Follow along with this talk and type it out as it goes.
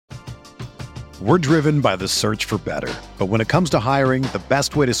We're driven by the search for better. But when it comes to hiring, the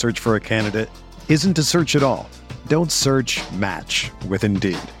best way to search for a candidate isn't to search at all. Don't search, match with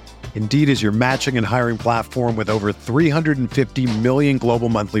Indeed. Indeed is your matching and hiring platform with over 350 million global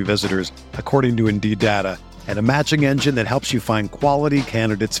monthly visitors, according to Indeed data, and a matching engine that helps you find quality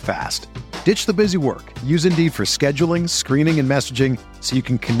candidates fast. Ditch the busy work. Use Indeed for scheduling, screening, and messaging so you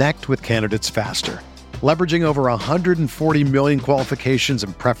can connect with candidates faster. Leveraging over 140 million qualifications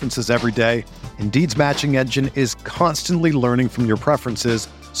and preferences every day, Indeed's matching engine is constantly learning from your preferences,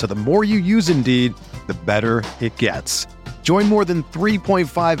 so the more you use Indeed, the better it gets. Join more than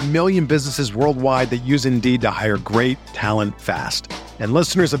 3.5 million businesses worldwide that use Indeed to hire great talent fast. And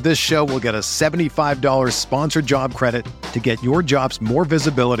listeners of this show will get a $75 sponsored job credit to get your jobs more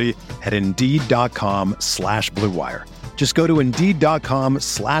visibility at Indeed.com/Blue Wire. Just go to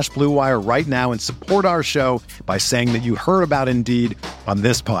Indeed.com/Blue Wire right now and support our show by saying that you heard about Indeed on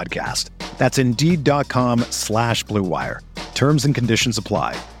this podcast. That's Indeed.com/Blue Wire. Terms and conditions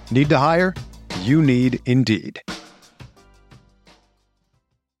apply. Need to hire? You need Indeed.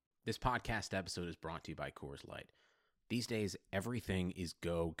 This podcast episode is brought to you by Coors Light. These days, everything is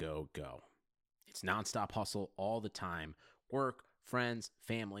go, go, go. It's nonstop hustle all the time. Work, friends,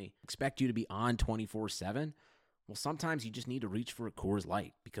 family, expect you to be on 24/7. Well, sometimes you just need to reach for a Coors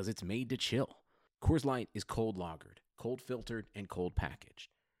Light because it's made to chill. Coors Light is cold lagered, cold filtered, and cold packaged.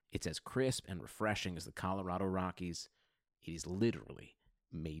 It's as crisp and refreshing as the Colorado Rockies. It is literally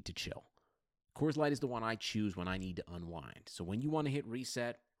made to chill. Coors Light is the one I choose when I need to unwind. So when you want to hit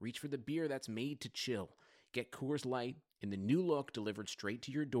reset, reach for the beer that's made to chill. Get Coors Light in the new look delivered straight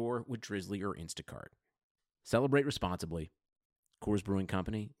to your door with Drizzly or Instacart. Celebrate responsibly. Coors Brewing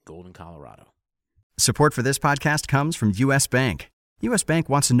Company, Golden, Colorado. Support for this podcast comes from U.S. Bank. U.S. Bank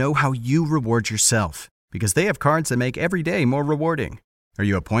wants to know how you reward yourself because they have cards that make every day more rewarding. Are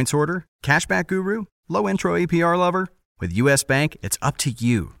you a points hoarder, cashback guru, low intro APR lover? With U.S. Bank, it's up to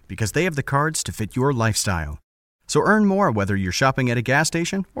you because they have the cards to fit your lifestyle. So earn more whether you're shopping at a gas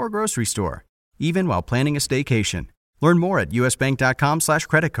station or grocery store, even while planning a staycation. Learn more at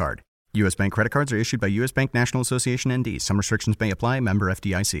usbank.com/creditcard. U.S. Bank credit cards are issued by U.S. Bank National Association ND. Some restrictions may apply. Member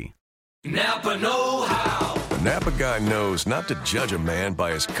FDIC. Napa know-how. The Napa guy knows not to judge a man by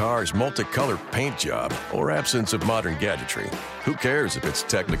his car's multicolored paint job or absence of modern gadgetry. Who cares if it's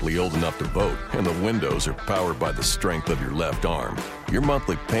technically old enough to vote and the windows are powered by the strength of your left arm? Your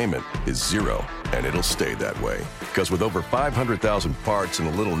monthly payment is zero, and it'll stay that way. Because with over 500,000 parts and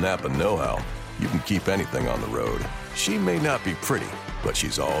a little Napa know-how, you can keep anything on the road. She may not be pretty, but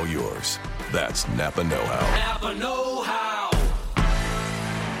she's all yours. That's Napa know-how. Napa know-how.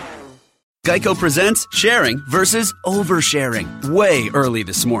 Geico presents sharing versus oversharing. Way early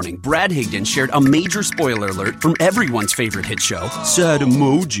this morning, Brad Higdon shared a major spoiler alert from everyone's favorite hit show, sad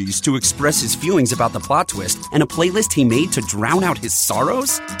emojis to express his feelings about the plot twist, and a playlist he made to drown out his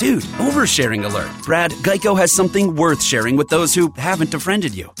sorrows? Dude, oversharing alert. Brad, Geico has something worth sharing with those who haven't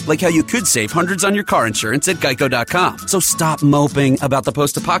befriended you. Like how you could save hundreds on your car insurance at Geico.com. So stop moping about the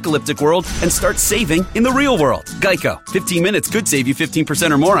post-apocalyptic world and start saving in the real world. Geico. 15 minutes could save you 15%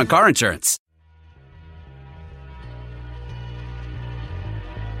 or more on car insurance.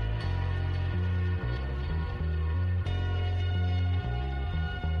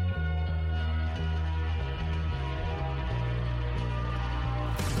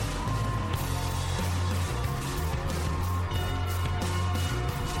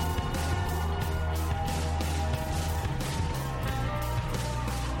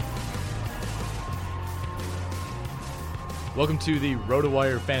 Welcome to the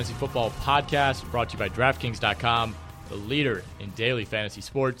RotoWire Fantasy Football Podcast, brought to you by DraftKings.com, the leader in daily fantasy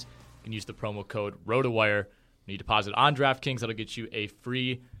sports. You can use the promo code RotoWire. When you deposit on DraftKings, that'll get you a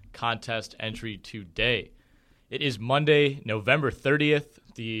free contest entry today. It is Monday, November 30th,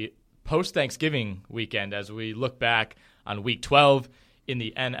 the post-Thanksgiving weekend, as we look back on Week 12 in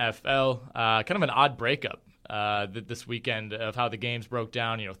the NFL. Kind of an odd breakup this weekend of how the games broke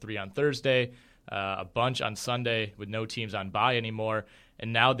down, 3 on Thursday, a bunch on Sunday with no teams on bye anymore.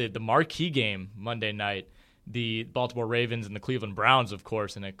 And now the marquee game Monday night, the Baltimore Ravens and the Cleveland Browns, of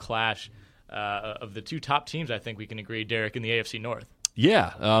course, in a clash of the two top teams, I think we can agree, Derek, in the AFC North.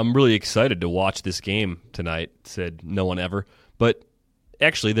 Yeah, I'm really excited to watch this game tonight, said no one ever. But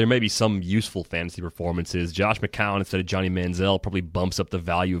actually, there may be some useful fantasy performances. Josh McCown instead of Johnny Manziel probably bumps up the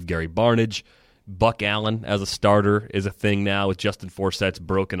value of Gary Barnidge. Buck Allen as a starter is a thing now with Justin Forsett's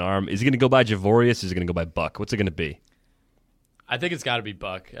broken arm. Is he going to go by Javorius or is he going to go by Buck? What's it going to be? I think it's got to be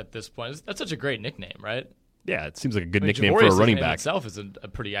Buck at this point. That's such a great nickname, right? Yeah, it seems like a good nickname for a Javorius' running name back. Itself is a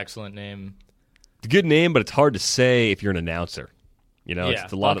pretty excellent name. It's a good name, but it's hard to say if you're an announcer. You know, Yeah,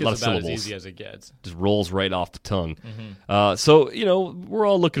 it's a lot of about syllables. as easy as it gets. Just rolls right off the tongue. So, you know, we're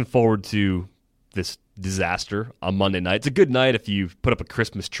all looking forward to this disaster on Monday night. It's a good night if you put up a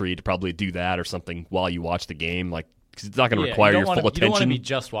Christmas tree to probably do that or something while you watch the game. Like, 'cause it's not going to require your full attention. You don't want to be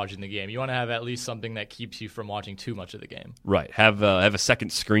just watching the game. You want to have at least something that keeps you from watching too much of the game. Right. Have a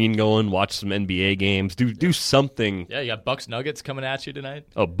second screen going. Watch some NBA games. Do something. Yeah, you got Bucks Nuggets coming at you tonight.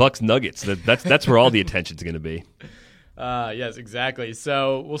 Oh, Bucks Nuggets. That's where all the attention's going to be. Yes, exactly.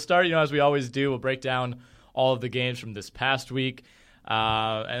 So we'll start, as we always do. We'll break down all of the games from this past week.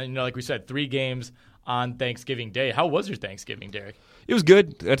 And, like we said, 3 games on Thanksgiving Day. How was your Thanksgiving, Derek? It was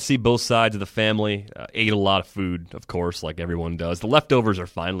good. Got to see both sides of the family. Ate a lot of food, of course, like everyone does. The leftovers are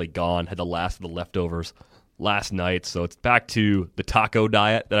finally gone. Had the last of the leftovers last night. So it's back to the taco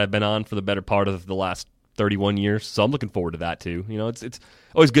diet that I've been on for the better part of the last 31 years. So I'm looking forward to that, too. It's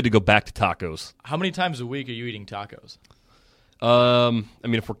always good to go back to tacos. How many times a week are you eating tacos?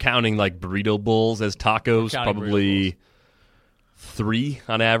 If we're counting like burrito bowls as tacos, probably 3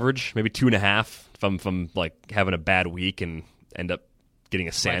 on average, maybe 2.5 if I'm like having a bad week and end up getting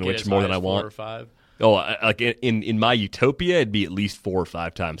a sandwich more than I want. 4 or 5. Oh, like in my utopia, it'd be at least 4 or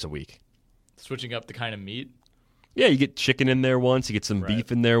 5 times a week. Switching up the kind of meat. Yeah, you get chicken in there once, you get some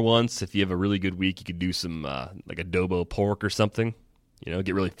beef in there once. If you have a really good week, you could do some like adobo pork or something.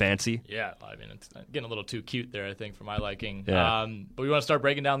 Get really fancy. Yeah, I mean, it's getting a little too cute there, I think, for my liking. Yeah. But we want to start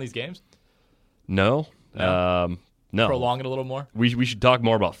breaking down these games? No. No. Prolong it a little more? We should talk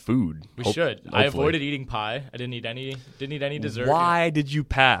more about food. We should. Hopefully. I avoided eating pie. I didn't eat any dessert. Why did you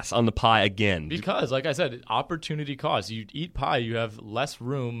pass on the pie again? Because, like I said, opportunity cost. You eat pie, you have less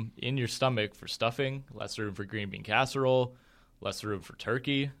room in your stomach for stuffing, less room for green bean casserole, less room for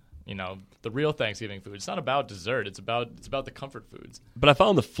turkey. The real Thanksgiving food. It's not about dessert. It's about the comfort foods. But I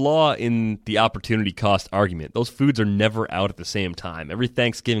found the flaw in the opportunity cost argument. Those foods are never out at the same time. Every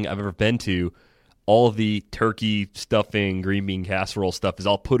Thanksgiving I've ever been to, all of the turkey, stuffing, green bean casserole stuff is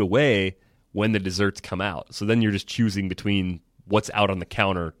all put away when the desserts come out. So then you're just choosing between what's out on the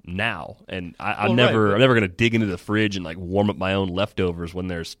counter now. And I'm never going to dig into the fridge and like warm up my own leftovers when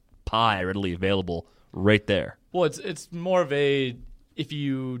there's pie readily available right there. Well, it's more of a, if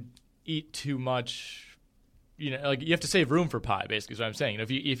you eat too much, you have to save room for pie, basically is what I'm saying.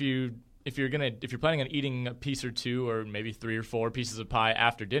 If you're planning on eating a piece or 2 or maybe 3 or 4 pieces of pie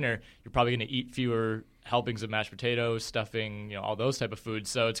after dinner, you're probably going to eat fewer helpings of mashed potatoes, stuffing, all those type of foods.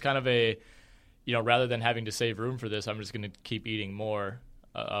 So it's kind of a, rather than having to save room for this, I'm just going to keep eating more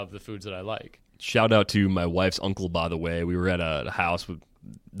of the foods that I like. Shout out to my wife's uncle, by the way. We were at a house with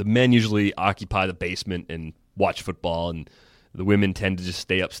the men usually occupy the basement and watch football, and the women tend to just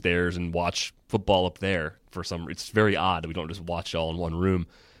stay upstairs and watch football up there for some. It's very odd. We don't just watch it all in one room.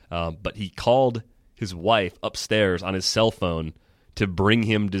 But he called his wife upstairs on his cell phone to bring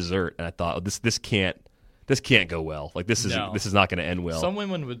him dessert, and I thought, this can't go well. Like this is not going to end well. Some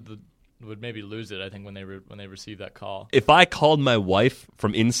women would maybe lose it, I think, when they receive that call. If I called my wife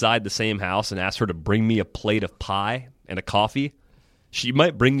from inside the same house and asked her to bring me a plate of pie and a coffee, she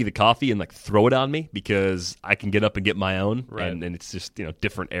might bring me the coffee and like throw it on me because I can get up and get my own, and it's just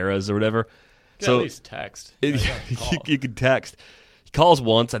different eras or whatever. So at least text. You could text. He calls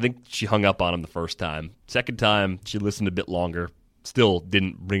once. I think she hung up on him the first time. Second time, she listened a bit longer. Still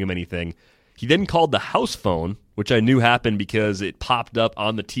didn't bring him anything. He then called the house phone, which I knew happened because it popped up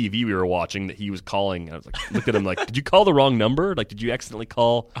on the TV we were watching that he was calling. I was like, looked at him like, did you call the wrong number? Like, did you accidentally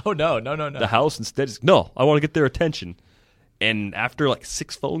call? Oh no, the house instead? He's, no, I want to get their attention. And after like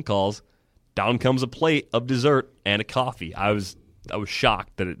 6 phone calls, down comes a plate of dessert and a coffee. I was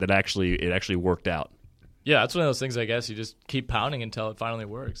shocked that it actually worked out. Yeah, that's one of those things, I guess. You just keep pounding until it finally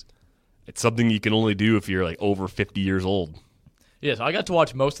works. It's something you can only do if you're like over 50 years old. Yeah, so I got to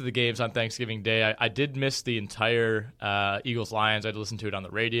watch most of the games on Thanksgiving Day. I did miss the entire Eagles-Lions. I had to listen to it on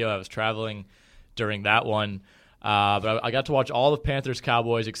the radio. I was traveling during that one. But I got to watch all of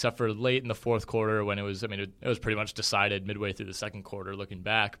Panthers-Cowboys except for late in the fourth quarter when it was pretty much decided midway through the second quarter looking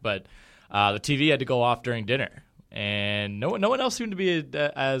back. But the TV had to go off during dinner. And no one else seemed to be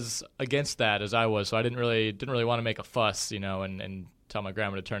as against that as I was, so I didn't really want to make a fuss, and tell my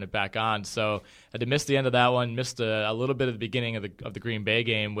grandma to turn it back on. So I had to miss the end of that one, missed a little bit of the beginning of the Green Bay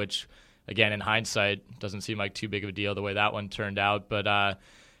game, which, again, in hindsight, doesn't seem like too big of a deal the way that one turned out. But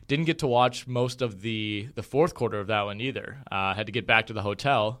didn't get to watch most of the fourth quarter of that one either. Had to get back to the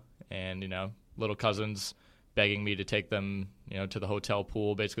hotel, and little cousins begging me to take them, to the hotel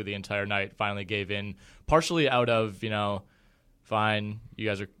pool basically the entire night. Finally gave in, partially out of, fine, you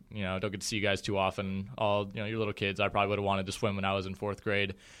guys are, don't get to see you guys too often. All, your little kids, I probably would have wanted to swim when I was in fourth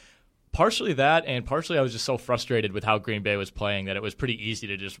grade. Partially that, and partially I was just so frustrated with how Green Bay was playing that it was pretty easy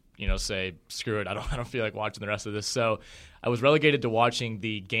to just, say, screw it, I don't feel like watching the rest of this. So I was relegated to watching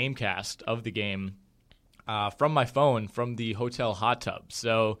the Gamecast of the game from my phone from the hotel hot tub.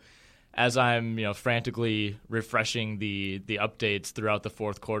 So as I'm, frantically refreshing the updates throughout the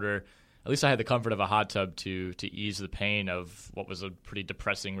fourth quarter, at least I had the comfort of a hot tub to ease the pain of what was a pretty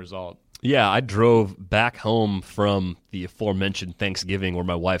depressing result. Yeah, I drove back home from the aforementioned Thanksgiving where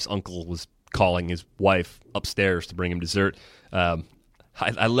my wife's uncle was calling his wife upstairs to bring him dessert.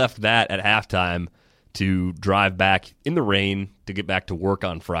 I left that at halftime to drive back in the rain to get back to work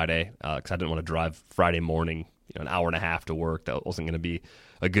on Friday because I didn't want to drive Friday morning, an hour and a half to work. That wasn't going to be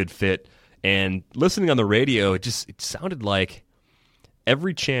a good fit. And listening on the radio, it sounded like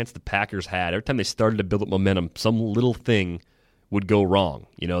every chance the Packers had, every time they started to build up momentum, some little thing would go wrong.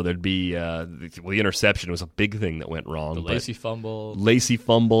 There'd be the interception was a big thing that went wrong. The Lacy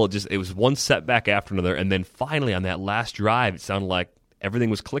fumble. It was one setback after another. And then finally on that last drive, it sounded like everything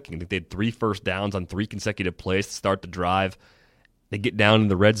was clicking. I think they had 3 first downs on 3 consecutive plays to start the drive. They get down in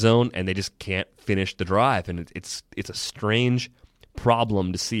the red zone, and they just can't finish the drive. And it's a strange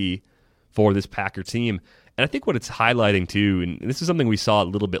problem to see for this Packer team. And I think what it's highlighting, too, and this is something we saw a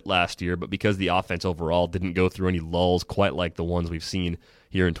little bit last year, but because the offense overall didn't go through any lulls quite like the ones we've seen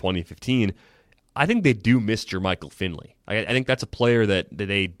here in 2015, I think they do miss Jermichael Finley. I think that's a player that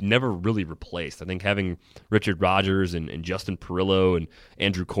they never really replaced. I think having Richard Rodgers and Justin Perillo and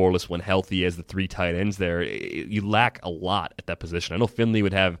Andrew Corliss when healthy as the 3 tight ends there, you lack a lot at that position. I know Finley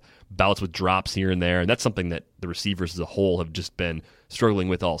would have bouts with drops here and there, and that's something that the receivers as a whole have just been struggling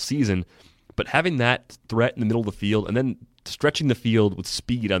with all season. But having that threat in the middle of the field and then stretching the field with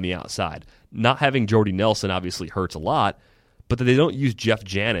speed on the outside, not having Jordy Nelson obviously hurts a lot, but that they don't use Jeff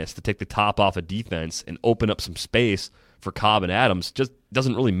Janis to take the top off a defense and open up some space for Cobb and Adams just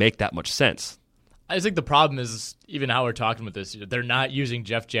doesn't really make that much sense. I think the problem is, even how we're talking about this, they're not using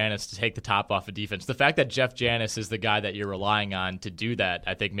Jeff Janis to take the top off a defense. The fact that Jeff Janis is the guy that you're relying on to do that,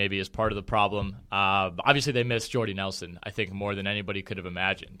 I think maybe is part of the problem. Obviously, they missed Jordy Nelson, I think, more than anybody could have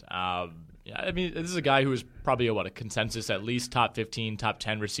imagined. This is a guy who was probably a consensus at least top 15, top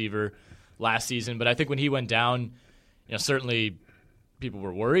 10 receiver last season. But I think when he went down, certainly people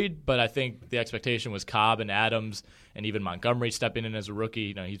were worried, but I think the expectation was Cobb and Adams and even Montgomery stepping in as a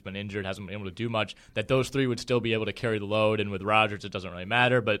rookie. He's been injured, hasn't been able to do much, that those 3 would still be able to carry the load. And with Rodgers, it doesn't really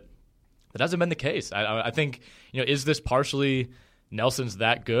matter, but that hasn't been the case. I think, is this partially Nelson's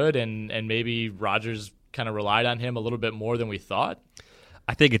that good and maybe Rodgers kind of relied on him a little bit more than we thought?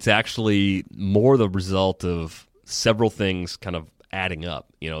 I think it's actually more the result of several things kind of adding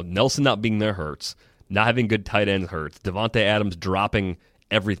up. Nelson not being there hurts. Not having good tight ends hurts. Davante Adams dropping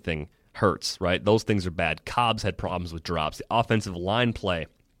everything hurts, right? Those things are bad. Cobb's had problems with drops. The offensive line play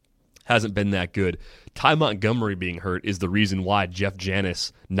hasn't been that good. Ty Montgomery being hurt is the reason why Jeff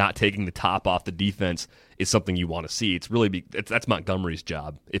Janis not taking the top off the defense is something you want to see. That's Montgomery's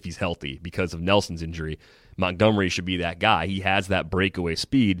job if he's healthy because of Nelson's injury. Montgomery should be that guy. He has that breakaway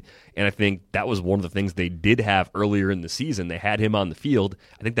speed, and I think that was one of the things they did have earlier in the season. They had him on the field.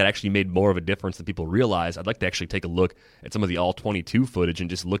 I think that actually made more of a difference than people realize. I'd like to actually take a look at some of the All-22 footage and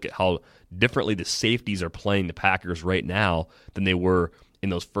just look at how differently the safeties are playing the Packers right now than they were in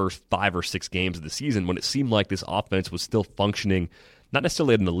those first 5 or 6 games of the season when it seemed like this offense was still functioning, not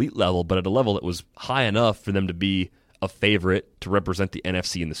necessarily at an elite level, but at a level that was high enough for them to be a favorite to represent the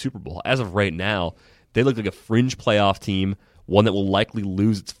NFC in the Super Bowl. As of right now, they look like a fringe playoff team, one that will likely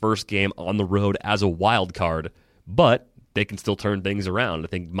lose its first game on the road as a wild card, but they can still turn things around. I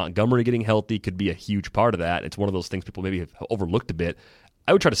think Montgomery getting healthy could be a huge part of that. It's one of those things people maybe have overlooked a bit.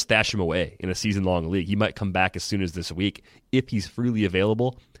 I would try to stash him away in a season-long league. He might come back as soon as this week. If he's freely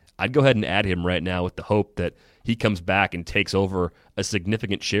available, I'd go ahead and add him right now with the hope that he comes back and takes over a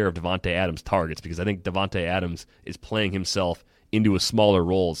significant share of Davante Adams' targets, because I think Davante Adams is playing himself into a smaller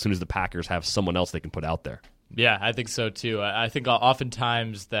role as soon as the Packers have someone else they can put out there. Yeah, I think so too. I think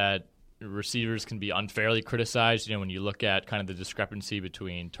oftentimes that receivers can be unfairly criticized. When you look at kind of the discrepancy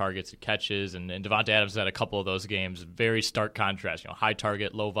between targets and catches, and Davante Adams had a couple of those games, very stark contrast. High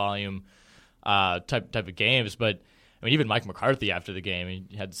target, low volume type of games. But even Mike McCarthy after the game,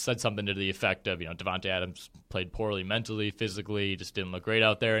 he had said something to the effect of, Davante Adams played poorly mentally, physically, just didn't look great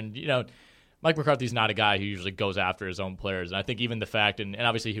out there, and Mike McCarthy's not a guy who usually goes after his own players. And I think even the fact, and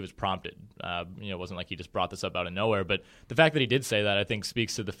obviously he was prompted, it wasn't like he just brought this up out of nowhere, but the fact that he did say that, I think,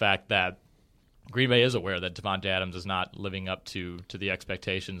 speaks to the fact that Green Bay is aware that Davante Adams is not living up to the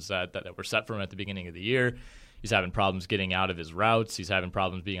expectations that were set for him at the beginning of the year. He's having problems getting out of his routes. He's having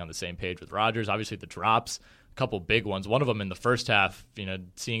problems being on the same page with Rodgers. Obviously, the drops couple big ones. One of them in the first half,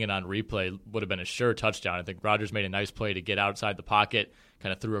 seeing it on replay would have been a sure touchdown. I think Rodgers made a nice play to get outside the pocket,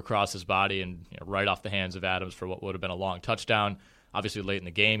 kind of threw across his body and right off the hands of Adams for what would have been a long touchdown. Obviously, late in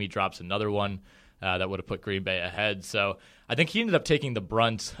the game, he drops another one that would have put Green Bay ahead. So I think he ended up taking the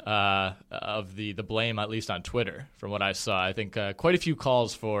brunt of the blame, at least on Twitter, from what I saw. I think quite a few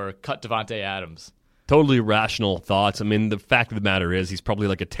calls for cut Davante Adams. Totally rational thoughts. I mean, the fact of the matter is he's probably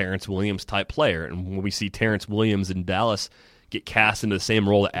like a Terrence Williams type player. And when we see Terrence Williams in Dallas get cast into the same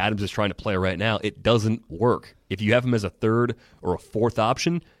role that Adams is trying to play right now, it doesn't work. If you have him as a third or a fourth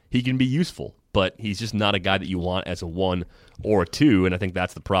option, he can be useful. But he's just not a guy that you want as a 1 or a 2, and I think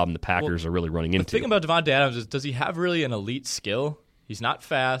that's the problem the Packers are really running into. The thing about Davante Adams is, does he have really an elite skill? He's not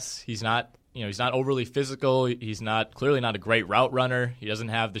fast. He's not overly physical. He's clearly not a great route runner. He doesn't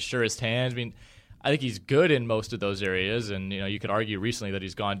have the surest hands. I mean, I think he's good in most of those areas, and you could argue recently that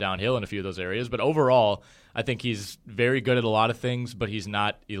he's gone downhill in a few of those areas. But overall, I think he's very good at a lot of things, but he's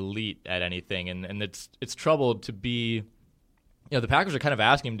not elite at anything. And it's trouble to be. The Packers are kind of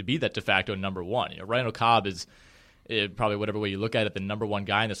asking him to be that de facto number one. Ryan O'Cobb is probably, whatever way you look at it, the number one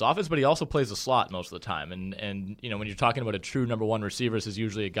guy in this offense, but he also plays the slot most of the time. And when you're talking about a true number one receiver, this is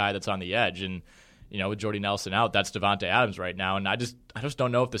usually a guy that's on the edge. And with Jordy Nelson out, that's Davante Adams right now. And I just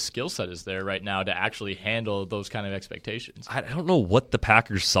don't know if the skill set is there right now to actually handle those kind of expectations. I don't know what the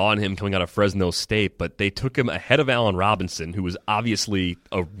Packers saw in him coming out of Fresno State, but they took him ahead of Allen Robinson, who was obviously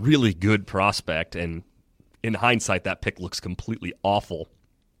a really good prospect. And in hindsight, that pick looks completely awful.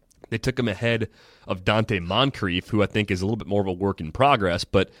 They took him ahead of Dante Moncrief, who I think is a little bit more of a work in progress,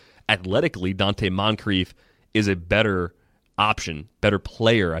 but athletically, Dante Moncrief is a better option, better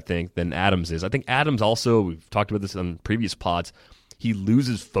player, I think, than Adams is. I think Adams also, we've talked about this on previous pods, he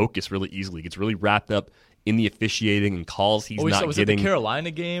loses focus really easily, gets really wrapped up in the officiating and calls he's not was getting. It the Carolina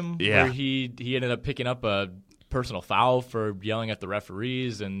game where he ended up picking up a personal foul for yelling at the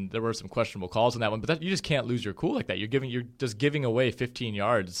referees, and there were some questionable calls in that one. But you just can't lose your cool like that. You're just giving away 15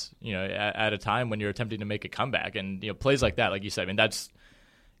 yards, at a time when you're attempting to make a comeback, and plays like that, like you said. I mean, that's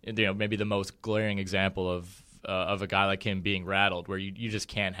maybe the most glaring example of a guy like him being rattled, where you just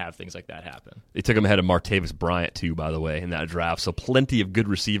can't have things like that happen. They took him ahead of Martavis Bryant too, by the way, in that draft. So plenty of good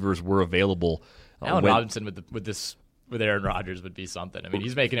receivers were available. Allen Robinson with Aaron Rodgers would be something. I mean,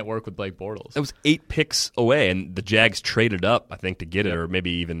 he's making it work with Blake Bortles. It was 8 picks away, and the Jags traded up, I think, to get it, or maybe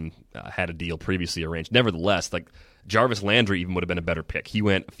even had a deal previously arranged. Nevertheless, like Jarvis Landry even would have been a better pick. He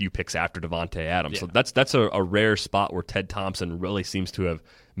went a few picks after Davante Adams. So that's a rare spot where Ted Thompson really seems to have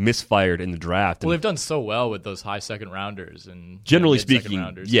misfired in the draft. Well, they've done so well with those high second rounders and generally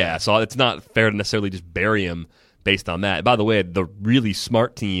speaking, yeah. So it's not fair to necessarily just bury him based on that. By the way, the really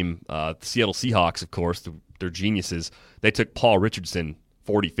smart team, the Seattle Seahawks, of course, they're geniuses. They took Paul Richardson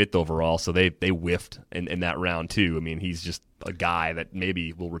 45th overall, so they whiffed in that round too. I mean, he's just a guy that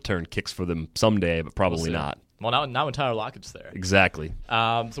maybe will return kicks for them someday, but probably not. Well, now when Tyler Lockett's there. Exactly.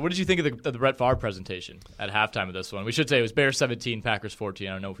 So what did you think of the Brett Favre presentation at halftime of this one? We should say it was Bears 17, Packers 14.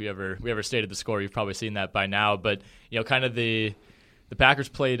 I don't know if we ever stated the score. You've probably seen that by now. But, kind of the Packers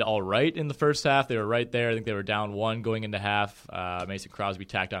played all right in the first half. They were right there. I think they were down 1 going into half. Mason Crosby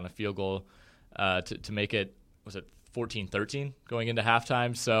tacked on a field goal to make it, was it 14-13 going into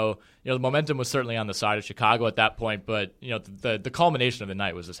halftime. So, the momentum was certainly on the side of Chicago at that point, but, the culmination of the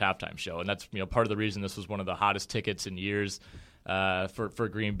night was this halftime show, and that's, part of the reason this was one of the hottest tickets in years for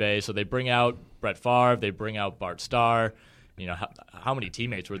Green Bay. So they bring out Brett Favre, they bring out Bart Starr. How many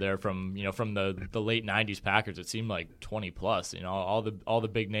teammates were there from the late 90s Packers? It seemed like 20 plus, all the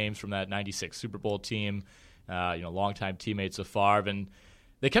big names from that 96 Super Bowl team, longtime teammates of Favre, and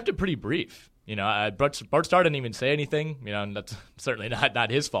they kept it pretty brief. Bart Starr didn't even say anything. And that's certainly not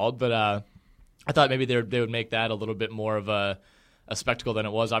his fault. But I thought maybe they would make that a little bit more of a spectacle than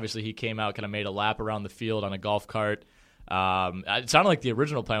it was. Obviously, he came out, kind of made a lap around the field on a golf cart. It sounded like the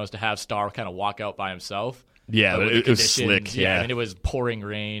original plan was to have Starr kind of walk out by himself. Yeah, it was slick. Yeah, and it was pouring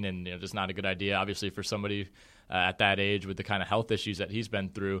rain, and just not a good idea, obviously, for somebody at that age with the kind of health issues that he's been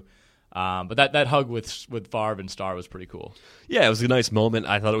through. But that hug with Favre and Starr was pretty cool. Yeah, it was a nice moment.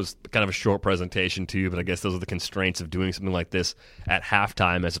 I thought it was kind of a short presentation too, but I guess those are the constraints of doing something like this at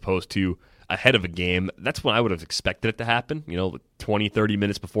halftime as opposed to ahead of a game. That's when I would have expected it to happen. 20, 30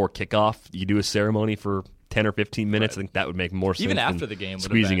 minutes before kickoff, you do a ceremony for 10 or 15 minutes. Right. I think that would make more sense. Even after the game,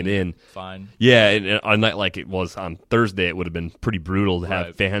 squeezing it in. Fine. Yeah, and on a night like it was on Thursday, it would have been pretty brutal to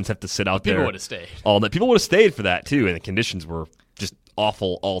have fans have to sit out there. People would have stayed. All night. People would have stayed for that too, and the conditions were just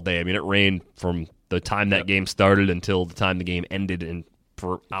awful all day. I mean, it rained from the time that game started until the time the game ended, and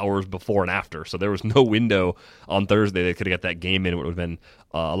for hours before and after. So there was no window on Thursday they could have got that game in. It would have been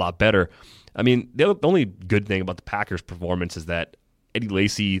a lot better. I mean, the only good thing about the Packers' performance is that Eddie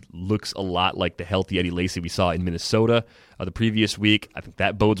Lacy looks a lot like the healthy Eddie Lacy we saw in Minnesota the previous week. I think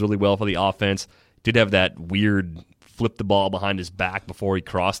that bodes really well for the offense. Did have that weird flip the ball behind his back before he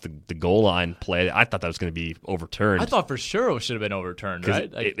crossed the goal line play. I thought that was going to be overturned. I thought for sure it should have been overturned,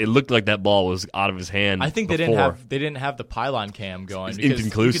 right? It looked like that ball was out of his hand. I think before. they didn't have the pylon cam going. It's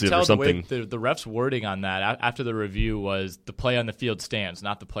inconclusive you could tell or something. The ref's wording on that after the review was the play on the field stands,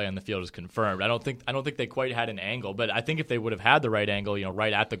 not the play on the field is confirmed. I don't think they quite had an angle, but I think if they would have had the right angle,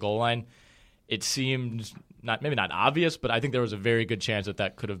 right at the goal line, it seemed maybe not obvious, but I think there was a very good chance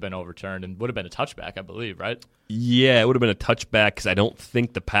that could have been overturned and would have been a touchback, I believe, right? Yeah, it would have been a touchback because I don't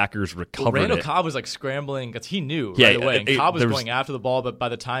think the Packers recovered Randall it. Cobb was scrambling because he knew right away, and Cobb was there going after the ball, but by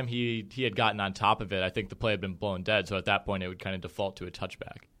the time he had gotten on top of it, I think the play had been blown dead, so at that point it would kind of default to a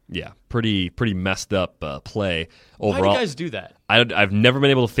touchback. Yeah, pretty messed up play overall. Why do you guys do that? I've never been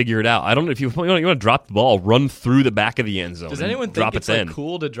able to figure it out. I don't know if you want to drop the ball, run through the back of the end zone. Does anyone think it's then.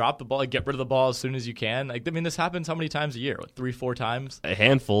 cool to drop the ball, get rid of the ball as soon as you can? This happens how many times a year? 3-4 times? A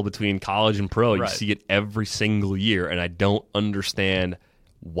handful between college and pro. Right. You see it every single year, and I don't understand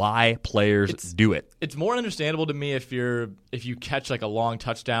why players do it. It's more understandable to me if you catch a long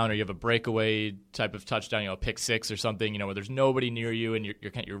touchdown or you have a breakaway type of touchdown, a pick six or something, where there's nobody near you and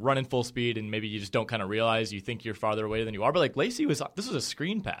you're running full speed and maybe you just don't kind of realize you think you're farther away than you are. But Lacy this was a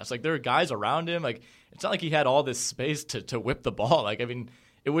screen pass. There are guys around him. It's not like he had all this space to whip the ball.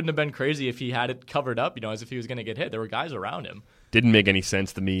 It wouldn't have been crazy if he had it covered up, as if he was going to get hit. There were guys around him. Didn't make any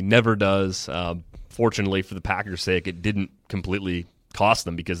sense to me. Never does. Fortunately for the Packers' sake, it didn't completely cost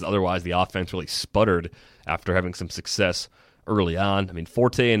them because otherwise the offense really sputtered after having some success early on.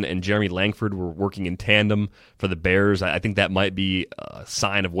 Forte and Jeremy Langford were working in tandem for the Bears. I think that might be a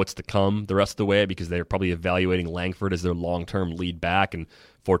sign of what's to come the rest of the way because they're probably evaluating Langford as their long-term lead back, and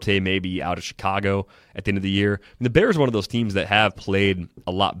Forte may be out of Chicago at the end of the year. The Bears are one of those teams that have played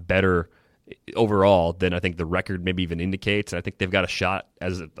a lot better overall than I think the record maybe even indicates. And I think they've got a shot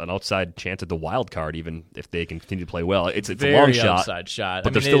as an outside chance at the wild card, even if they can continue to play well. It's a long shot, outside shot.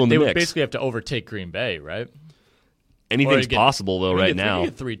 But they're still in the mix. They mix. would basically have to overtake Green Bay, right? Anything's possible, though, right now. You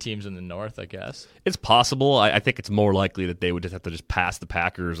get 3 teams in the North, I guess. It's possible. I think it's more likely that they would just have to pass the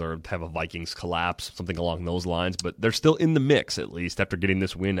Packers or have a Vikings collapse, something along those lines. But they're still in the mix, at least, after getting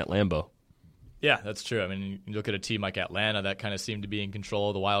this win at Lambeau. Yeah, that's true. You look at a team like Atlanta that kind of seemed to be in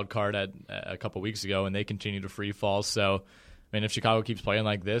control of the wild card a couple weeks ago, and they continue to free fall. So, if Chicago keeps playing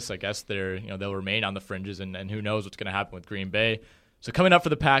like this, I guess they'll remain on the fringes, and who knows what's going to happen with Green Bay. So coming up for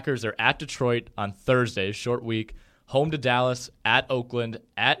the Packers, they're at Detroit on Thursday, short week, home to Dallas, at Oakland,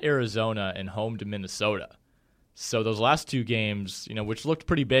 at Arizona, and home to Minnesota. So those last 2 games, which looked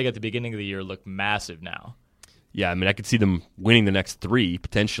pretty big at the beginning of the year, look massive now. Yeah, I could see them winning the next 3,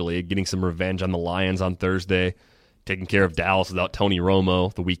 potentially, getting some revenge on the Lions on Thursday, taking care of Dallas without Tony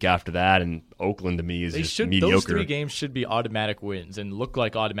Romo the week after that, and Oakland to me is just mediocre. Those 3 games should be automatic wins and look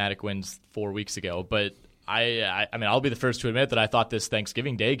like automatic wins 4 weeks ago, but I'll be the first to admit that I thought this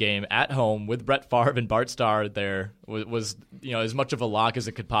Thanksgiving Day game at home with Brett Favre and Bart Starr there was as much of a lock as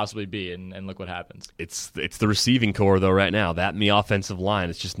it could possibly be, and look what happens. It's the receiving core, though, right now. That and the offensive line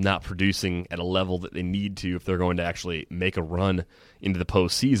is just not producing at a level that they need to if they're going to actually make a run into the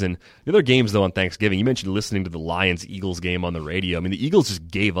postseason. The other games, though, on Thanksgiving, you mentioned listening to the Lions-Eagles game on the radio. The Eagles just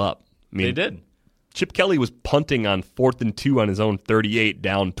gave up. They did. Chip Kelly was punting on 4th and 2 on his own 38,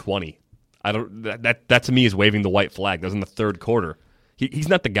 down 20. That to me is waving the white flag. That was in the 3rd quarter. He's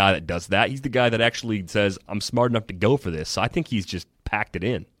not the guy that does that. He's the guy that actually says, I'm smart enough to go for this. So I think he's just packed it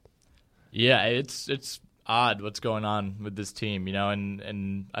in. Yeah, it's odd what's going on with this team,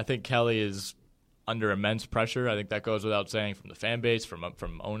 and I think Kelly is under immense pressure. I think that goes without saying, from the fan base,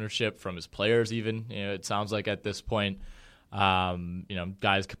 from ownership, from his players even. It sounds like at this point,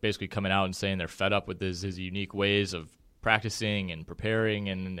 guys basically coming out and saying they're fed up with his unique ways of practicing and preparing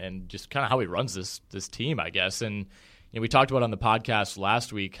and just kind of how he runs this team, I guess. And we talked about on the podcast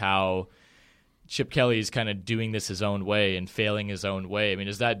last week how Chip Kelly is kind of doing this his own way and failing his own way.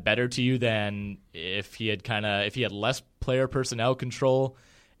 Is that better to you than if he had less player personnel control?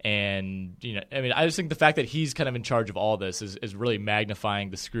 And I just think the fact that he's kind of in charge of all this is really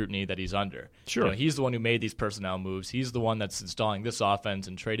magnifying the scrutiny that he's under. Sure, he's the one who made these personnel moves. He's the one that's installing this offense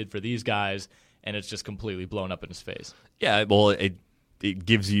and traded for these guys. And it's just completely blown up in his face. Yeah, well, it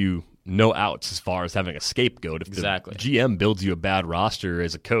gives you no outs as far as having a scapegoat. If exactly. The GM builds you a bad roster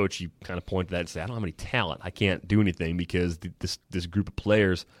as a coach, you kind of point to that and say, I don't have any talent. I can't do anything because this group of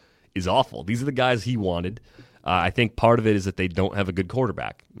players is awful. These are the guys he wanted. I think part of it is that they don't have a good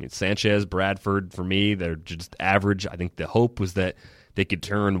quarterback. I mean, Sanchez, Bradford, for me, they're just average. I think the hope was that they could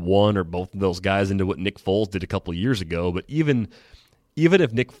turn one or both of those guys into what Nick Foles did a couple of years ago. But even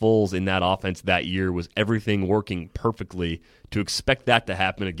if Nick Foles in that offense that year was everything working perfectly, to expect that to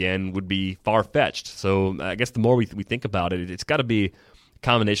happen again would be far-fetched. So I guess the more we think about it, it's got to be a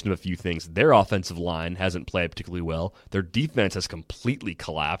combination of a few things. Their offensive line hasn't played particularly well. Their defense has completely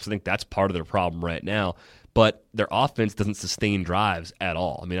collapsed. I think that's part of their problem right now. But their offense doesn't sustain drives at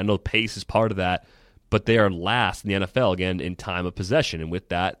all. I mean, I know pace is part of that, but they are last in the NFL, again, in time of possession. And with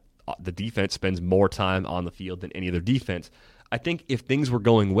that, the defense spends more time on the field than any other defense. I think if things were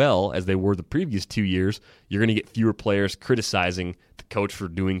going well, as they were the previous 2 years, you're going to get fewer players criticizing the coach for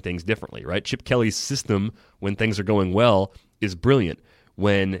doing things differently, right? Chip Kelly's system, when things are going well, is brilliant.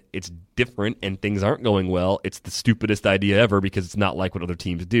 When it's different and things aren't going well, it's the stupidest idea ever because it's not like what other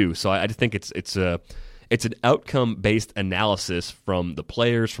teams do. So I just think it's an outcome-based analysis from the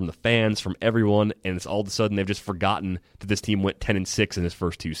players, from the fans, from everyone, and it's all of a sudden they've just forgotten that this team went 10-6 in his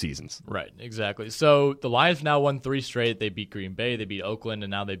first 2 seasons. Right, exactly. So the Lions now won 3 straight. They beat Green Bay, they beat Oakland,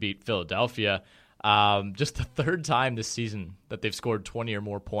 and now they beat Philadelphia. Just the third time this season that they've scored 20 or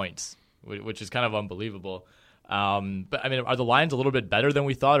more points, which is kind of unbelievable. But I mean, are the Lions a little bit better than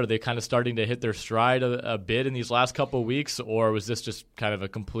we thought? Are they kind of starting to hit their stride a bit in these last couple of weeks, or was this just kind of a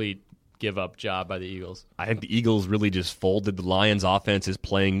complete give-up job by the Eagles? I think the Eagles really just folded. The Lions' offense is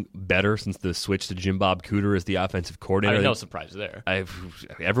playing better since the switch to Jim Bob Cooter as the offensive coordinator. I mean, no surprise there.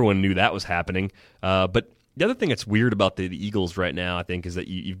 Everyone knew that was happening. But the other thing that's weird about the Eagles right now, I think, is that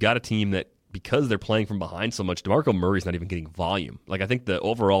you've got a team that, because they're playing from behind so much, DeMarco Murray's not even getting volume. Like, I think the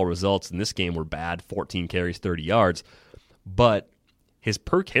overall results in this game were bad, 14 carries, 30 yards. But his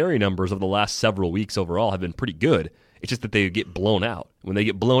per-carry numbers over the last several weeks overall have been pretty good. It's just that they get blown out. When they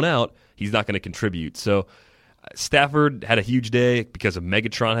get blown out, he's not going to contribute. So Stafford had a huge day because of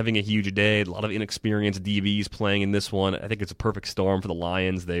Megatron having a huge day. A lot of inexperienced DBs playing in this one. I think it's a perfect storm for the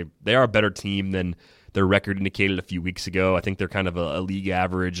Lions. They are a better team than their record indicated a few weeks ago. I think they're kind of a league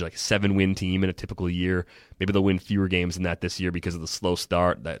average, like 7-win team in a typical year. Maybe they'll win fewer games than that this year because of the slow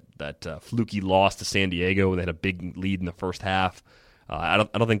start, that fluky loss to San Diego when they had a big lead in the first half. I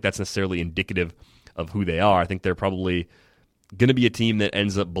don't think that's necessarily indicative of who they are. I think they're probably going to be a team that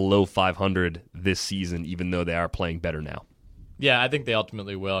ends up below 500 this season, even though they are playing better now. Yeah, I think they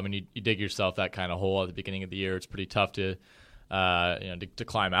ultimately will. I mean, you dig yourself that kind of hole at the beginning of the year. It's pretty tough to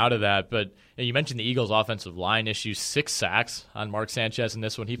climb out of that. But you mentioned the Eagles' offensive line issues. 6 sacks on Mark Sanchez in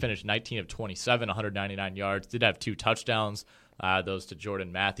this one. He finished 19 of 27, 199 yards. Did have 2 touchdowns, those to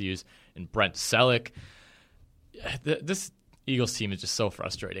Jordan Matthews and Brent Selleck. This Eagles team is just so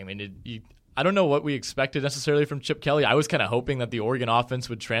frustrating. I mean, I don't know what we expected necessarily from Chip Kelly. I was kind of hoping that the Oregon offense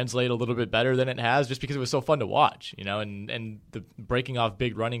would translate a little bit better than it has, just because it was so fun to watch, and the breaking off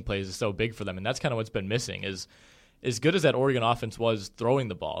big running plays is so big for them, and that's kind of what's been missing. Is as good as that Oregon offense was throwing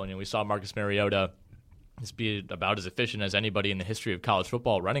the ball. We saw Marcus Mariota be about as efficient as anybody in the history of college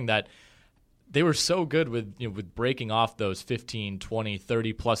football running that. They were so good with breaking off those 15, 20,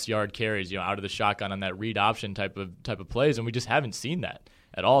 30-plus yard carries, out of the shotgun on that read option type of plays, and we just haven't seen that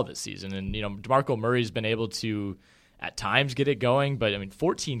at all this season. And, DeMarco Murray's been able to, at times, get it going, but,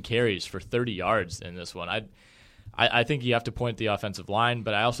 14 carries for 30 yards in this one. I think you have to point at the offensive line,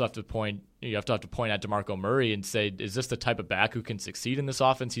 but I also have to point at DeMarco Murray and say, is this the type of back who can succeed in this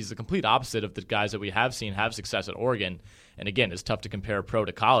offense? He's the complete opposite of the guys that we have seen have success at Oregon. And again, it's tough to compare pro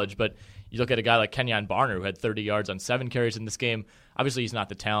to college, but you look at a guy like Kenyon Barner, who had 30 yards on 7 carries in this game. Obviously, he's not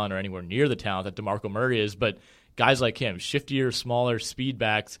the talent or anywhere near the talent that DeMarco Murray is, but guys like him, shiftier, smaller, speed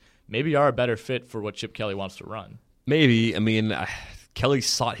backs, maybe are a better fit for what Chip Kelly wants to run. Maybe. Kelly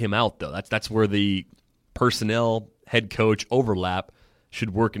sought him out, though. That's where the personnel head coach overlap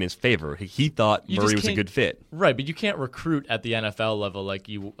should work in his favor. He thought Murray was a good fit. Right, but you can't recruit at the NFL level like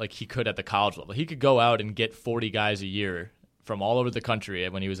he could at the college level. He could go out and get 40 guys a year from all over the country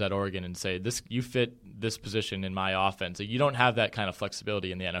when he was at Oregon and say, you fit this position in my offense. You don't have that kind of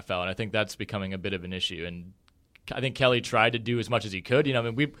flexibility in the NFL, and I think that's becoming a bit of an issue. And I think Kelly tried to do as much as he could.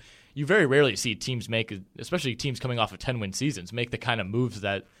 You very rarely see teams make, especially teams coming off of 10-win seasons, make the kind of moves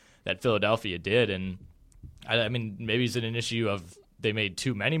that Philadelphia did. And maybe it's an issue of they made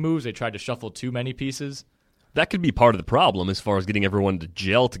too many moves. They tried to shuffle too many pieces. That could be part of the problem as far as getting everyone to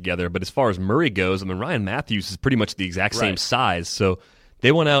gel together. But as far as Murray goes, Ryan Matthews is pretty much the exact same size. So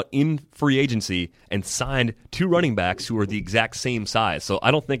they went out in free agency and signed 2 running backs who are the exact same size. So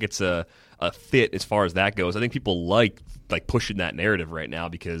I don't think it's a fit as far as that goes. I think people like pushing that narrative right now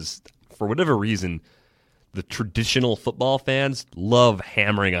because for whatever reason, the traditional football fans love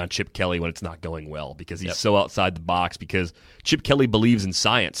hammering on Chip Kelly when it's not going well because he's so outside the box, because Chip Kelly believes in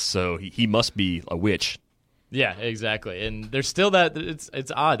science, so he must be a witch. Yeah, exactly. And there's still that,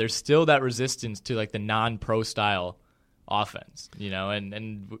 it's odd. There's still that resistance to like the non-pro style offense,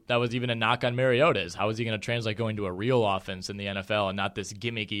 and that was even a knock on Mariota, is how is he going to translate going to a real offense in the NFL and not this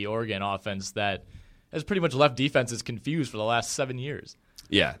gimmicky Oregon offense that has pretty much left defenses confused for the last 7 years.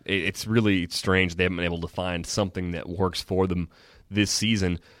 Yeah, it's really strange they haven't been able to find something that works for them this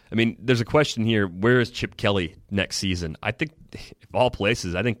season. I mean, there's a question here, where is Chip Kelly next season? I think, of all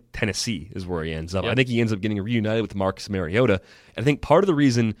places, I think Tennessee is where he ends up. Yep. I think he ends up getting reunited with Marcus Mariota. And I think part of the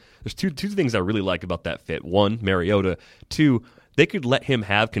reason, there's two things I really like about that fit. One, Mariota. Two, they could let him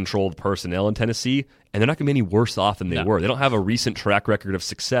have control of the personnel in Tennessee, and they're not going to be any worse off than they were. They don't have a recent track record of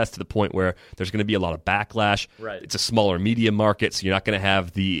success to the point where there's going to be a lot of backlash. Right. It's a smaller media market, so you're not going to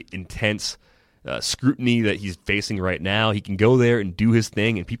have the intense scrutiny that he's facing right now. He can go there and do his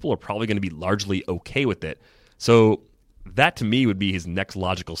thing, and people are probably going to be largely okay with it. So that, to me, would be his next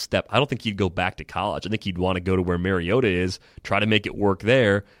logical step. I don't think he'd go back to college. I think he'd want to go to where Mariota is, try to make it work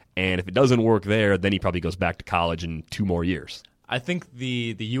there, and if it doesn't work there, then he probably goes back to college in 2 more years. I think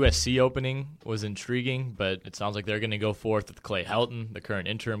the USC opening was intriguing, but it sounds like they're going to go forth with Clay Helton, the current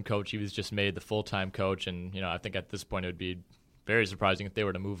interim coach. He was just made the full-time coach, and I think at this point it would be very surprising if they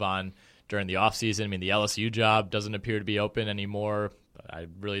were to move on during the offseason. I mean, the LSU job doesn't appear to be open anymore.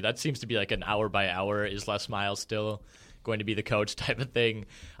 That seems to be like an hour by hour. Is Les Miles still going to be the coach type of thing?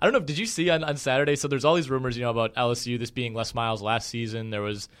 I don't know. Did you see on Saturday? So there's all these rumors, about LSU, this being Les Miles' last season. There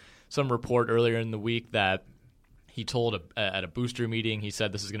was some report earlier in the week that he told at a booster meeting, he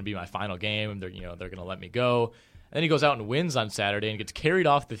said, this is going to be my final game. They're going to let me go. And then he goes out and wins on Saturday and gets carried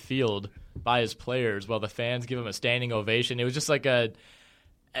off the field by his players while the fans give him a standing ovation. It was just like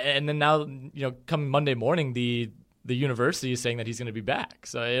and then now, come Monday morning, the university is saying that he's going to be back.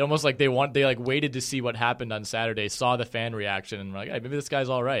 So it almost like they waited to see what happened on Saturday, saw the fan reaction, and were like, hey, maybe this guy's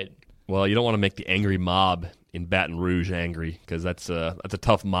all right. Well, you don't want to make the angry mob in Baton Rouge angry, because that's a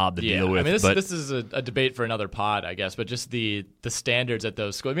tough mob to deal with. I mean, this is a debate for another pod, I guess, but just the standards at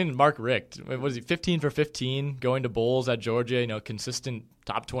those schools. I mean, Mark Richt, what is he, 15 for 15, going to bowls at Georgia, consistent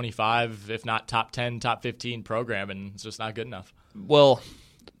top 25, if not top 10, top 15 program, and it's just not good enough. Well,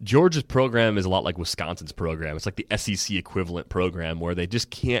 Georgia's program is a lot like Wisconsin's program. It's like the SEC equivalent program where they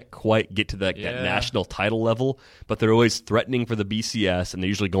just can't quite get to that national title level, but they're always threatening for the BCS, and they're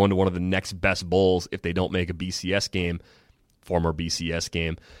usually going to one of the next best bowls if they don't make a BCS game, former BCS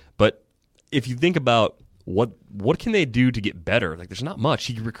game. But if you think about what can they do to get better, like there's not much.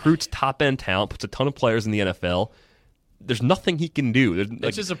 He recruits top-end talent, puts a ton of players in the NFL. There's nothing he can do.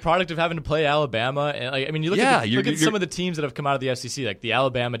 It's just a product of having to play Alabama. And you look at some of the teams that have come out of the SEC, like the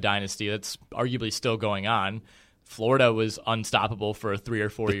Alabama dynasty that's arguably still going on. Florida was unstoppable for a 3 or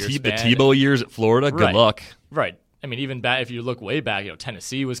 4 year span. The Tebow years at Florida, good luck. Right. I mean, even back, if you look way back,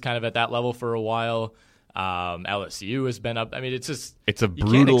 Tennessee was kind of at that level for a while. LSU has been up. I mean, it's a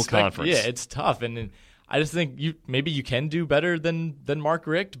brutal conference. Yeah, it's tough. And I just think maybe you can do better than Mark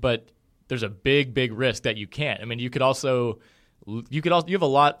Richt, but there's a big, big risk that you can't. I mean, you have a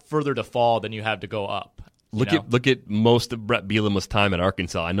lot further to fall than you have to go up. Look at most of Brett Bielema's time at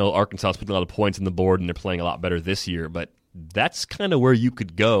Arkansas. I know Arkansas is putting a lot of points on the board and they're playing a lot better this year, but that's kind of where you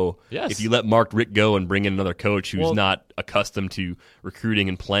could go if you let Mark Richt go and bring in another coach who's not accustomed to recruiting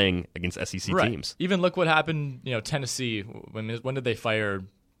and playing against SEC teams. Even look what happened, Tennessee. When did they fire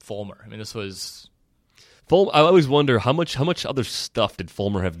Fulmer? I mean, this was... I always wonder how much other stuff did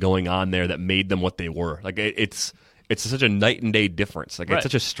Fulmer have going on there that made them what they were. Like it's such a night and day difference. Like it's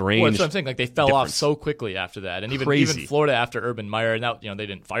such a strange. Well, that's what I'm saying. Like they fell off so quickly after that, and even Florida after Urban Meyer. Now they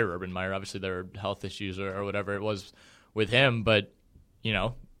didn't fire Urban Meyer. Obviously there were health issues or whatever it was with him. But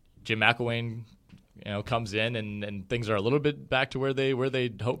Jim McElwain comes in and things are a little bit back to where they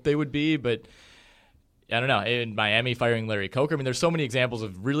hoped they would be, but. I don't know, in Miami firing Larry Coker. I mean, there's so many examples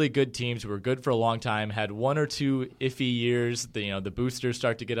of really good teams who were good for a long time, had 1 or 2 iffy years. The boosters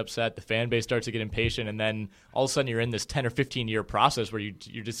start to get upset, the fan base starts to get impatient, and then all of a sudden you're in this 10 or 15 year process where you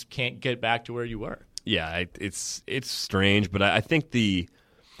just can't get back to where you were. Yeah, it's strange, but I think the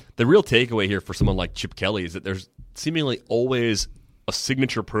real takeaway here for someone like Chip Kelly is that there's seemingly always a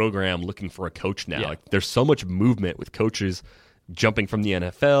signature program looking for a coach now. Yeah. Like there's so much movement with coaches jumping from the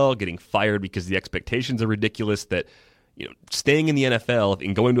NFL, getting fired because the expectations are ridiculous, that staying in the NFL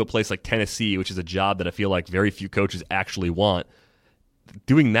and going to a place like Tennessee, which is a job that I feel like very few coaches actually want,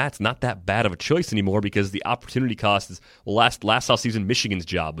 doing that's not that bad of a choice anymore because the opportunity cost is, last offseason Michigan's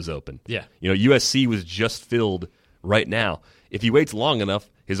job was open. Yeah. USC was just filled right now. if he waits long enough,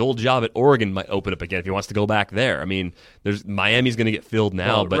 his old job at Oregon might open up again if he wants to go back there. I mean, Miami's going to get filled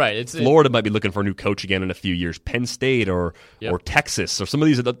now, but right, Florida might be looking for a new coach again in a few years. Penn State or Texas or some of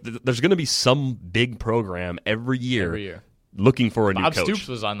these. There's going to be some big program every year. Looking for a new coach. Bob Stoops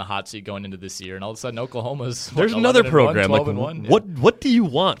was on the hot seat going into this year, and all of a sudden Oklahoma's there's another program. Like, what do you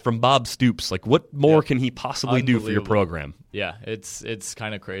want from Bob Stoops? Like, what more can he possibly do for your program? Yeah, it's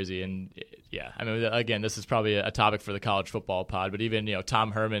kind of crazy, and I mean, again, this is probably a topic for the college football pod, but even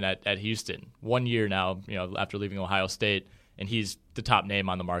Tom Herman at Houston, 1 year now, after leaving Ohio State, and he's the top name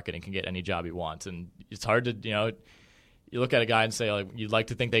on the market and can get any job he wants, and it's hard to You look at a guy and say, like, you'd like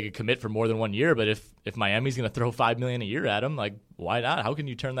to think they could commit for more than 1 year, but if Miami's going to throw $5 million a year at him, like, why not? How can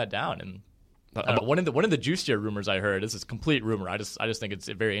you turn that down? And one of the juicier rumors I heard, this is complete rumor, I just think it's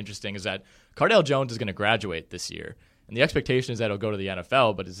very interesting, is that Cardale Jones is going to graduate this year, and the expectation is that he'll go to the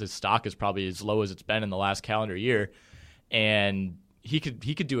NFL, but his stock is probably as low as it's been in the last calendar year, and he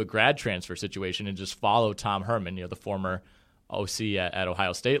could do a grad transfer situation and just follow Tom Herman, the former OC at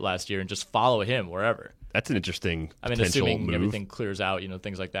Ohio State last year, and just follow him wherever. That's an interesting assuming move. Everything clears out,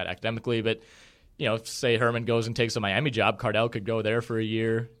 things like that academically. But, say Herman goes and takes a Miami job, Cardale could go there for a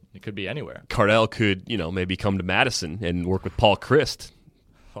year. It could be anywhere. Cardale could, maybe come to Madison and work with Paul Chryst.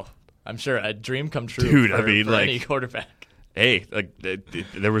 Oh, I'm sure a dream come true for any quarterback. Hey,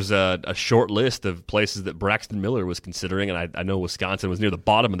 there was a short list of places that Braxton Miller was considering, and I know Wisconsin was near the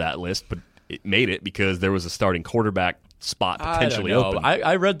bottom of that list, but it made it because there was a starting quarterback spot potentially open.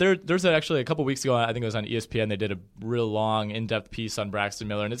 I read there's actually a couple weeks ago, I think it was on ESPN, they did a real long, in-depth piece on Braxton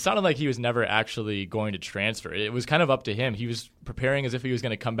Miller, and it sounded like he was never actually going to transfer. It was kind of up to him. He was preparing as if he was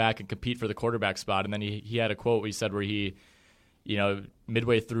going to come back and compete for the quarterback spot, and then he had a quote he said where he,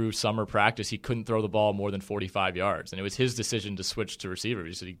 midway through summer practice, he couldn't throw the ball more than 45 yards, and it was his decision to switch to receiver.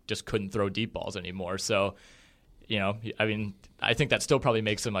 He said he just couldn't throw deep balls anymore. So, I mean, I think that still probably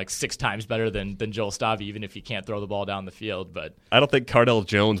makes him like 6 times better than Joel Stave, even if he can't throw the ball down the field. But I don't think Cardale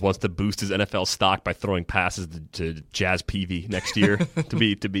Jones wants to boost his NFL stock by throwing passes to Jazz Peavy next year. to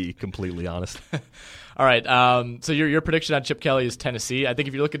be completely honest. All right. So your prediction on Chip Kelly is Tennessee. I think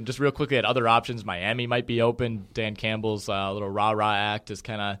if you're looking just real quickly at other options, Miami might be open. Dan Campbell's little rah-rah act has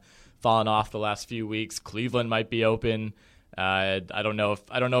kind of fallen off the last few weeks. Cleveland might be open. I don't know if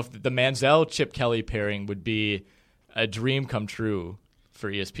the Manziel Chip Kelly pairing would be a dream come true for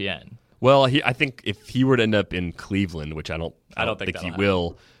ESPN. Well, I think if he were to end up in Cleveland, which I don't think he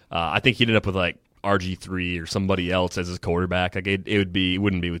will, I think he'd end up with like RG3 or somebody else as his quarterback. Like it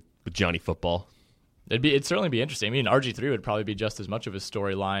wouldn't be with Johnny Football. It'd certainly be interesting. I mean, RG3 would probably be just as much of a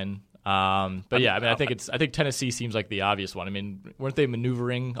storyline. But yeah, I mean, I think Tennessee seems like the obvious one. I mean, weren't they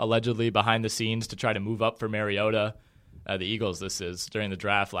maneuvering allegedly behind the scenes to try to move up for Mariota? The Eagles, this is during the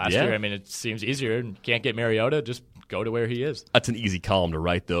draft last year. I mean, it seems easier. You can't get Mariota, just go to where he is. That's an easy column to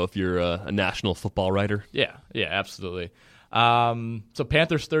write, though, if you're a national football writer. Yeah, absolutely. So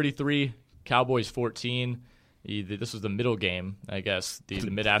Panthers 33, Cowboys 14. This was the middle game, I guess, the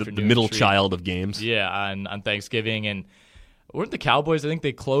mid-afternoon. The middle child of games. Yeah, on Thanksgiving. And weren't the Cowboys, I think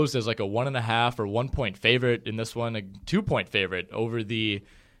they closed as like a 1.5 or 1 point favorite in this one, a 2 point favorite over the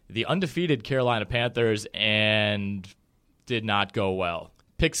undefeated Carolina Panthers, and did not go well.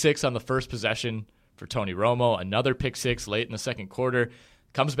 Pick 6 on the first possession for Tony Romo, another pick 6 late in the second quarter,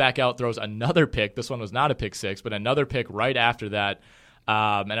 comes back out, throws another pick. This one was not a pick 6, but another pick right after that.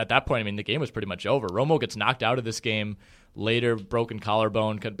 And at that point, I mean, the game was pretty much over. Romo gets knocked out of this game later, broken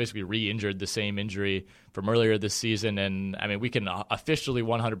collarbone, basically re-injured the same injury from earlier this season. And, I mean, we can officially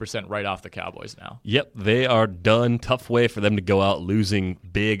 100% write off the Cowboys now. Yep, they are done. Tough way for them to go out losing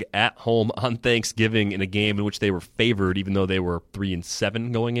big at home on Thanksgiving in a game in which they were favored, even though they were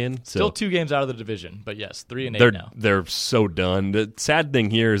 3-7 going in. So still 2 games out of the division, but yes, 3-8 now. They're so done. The sad thing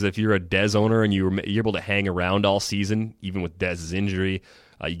here is if you're a Dez owner and you're able to hang around all season, even with Dez's injury,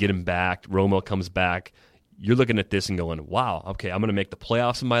 you get him back, Romo comes back, you're looking at this and going, wow, okay, I'm going to make the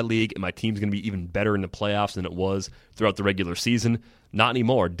playoffs in my league, and my team's going to be even better in the playoffs than it was throughout the regular season. Not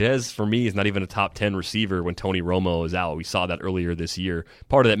anymore. Dez, for me, is not even a top 10 receiver when Tony Romo is out. We saw that earlier this year.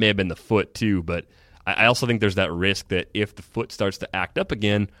 Part of that may have been the foot, too, but I also think there's that risk that if the foot starts to act up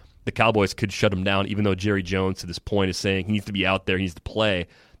again, the Cowboys could shut him down, even though Jerry Jones, to this point, is saying he needs to be out there, he needs to play.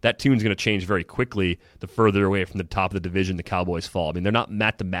 That tune's going to change very quickly the further away from the top of the division the Cowboys fall. I mean, they're not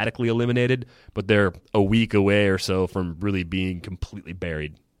mathematically eliminated, but they're a week away or so from really being completely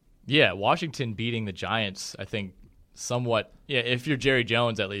buried. Yeah, Washington beating the Giants, I think, somewhat. Yeah, if you're Jerry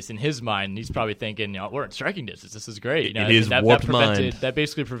Jones, at least in his mind, he's probably thinking, we're in striking distance. This is great. In his warped mind. That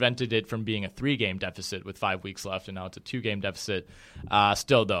basically prevented it from being a 3-game deficit with 5 weeks left, and now it's a 2-game deficit.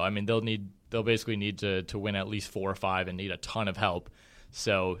 Still, though, I mean, they'll basically need to win at least 4 or 5 and need a ton of help.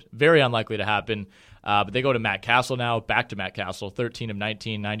 So very unlikely to happen. But they go to Matt Castle now, back to Matt Castle, 13 of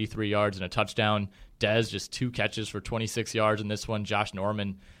 19, 93 yards and a touchdown. Dez just 2 catches for 26 yards in this one. Josh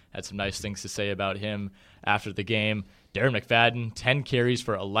Norman had some nice things to say about him after the game. Darren McFadden, 10 carries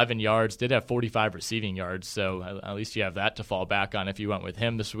for 11 yards, did have 45 receiving yards, so at least you have that to fall back on if you went with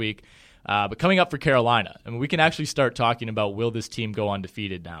him this week. But coming up for Carolina, I mean, we can actually start talking about, will this team go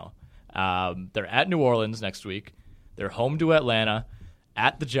undefeated now? They're at New Orleans next week. They're home to Atlanta,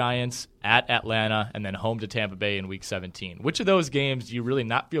 at the Giants, at Atlanta, and then home to Tampa Bay in Week 17. Which of those games do you really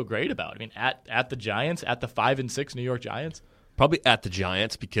not feel great about? I mean, at the Giants, at the 5-6 New York Giants? Probably at the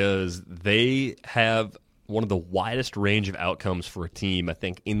Giants, because they have one of the widest range of outcomes for a team, I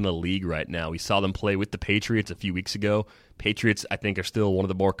think, in the league right now. We saw them play with the Patriots a few weeks ago. Patriots, I think, are still one of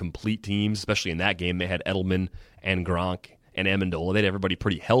the more complete teams, especially in that game. They had Edelman and Gronk and Amendola. They had everybody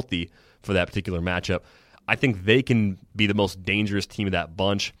pretty healthy for that particular matchup. I think they can be the most dangerous team of that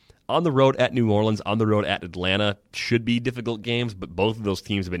bunch. On the road at New Orleans, on the road at Atlanta, should be difficult games, but both of those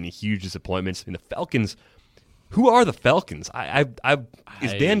teams have been huge disappointments. I mean, the Falcons... Who are the Falcons?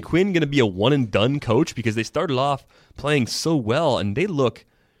 Is Dan Quinn going to be a one-and-done coach? Because they started off playing so well, and they look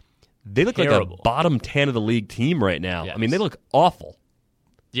like a bottom 10 of the league team right now. Yes. I mean, they look awful.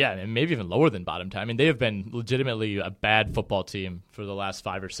 Yeah, and maybe even lower than bottom 10. I mean, they have been legitimately a bad football team for the last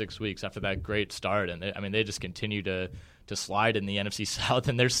 5 or 6 weeks after that great start, and they just continue to slide in the NFC South,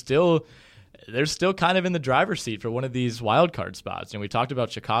 and they're still kind of in the driver's seat for one of these wild card spots. And we talked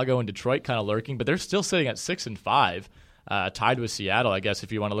about Chicago and Detroit kind of lurking, but they're still sitting at 6-5, tied with Seattle, I guess,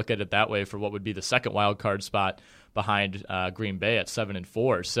 if you want to look at it that way, for what would be the second wild card spot behind Green Bay at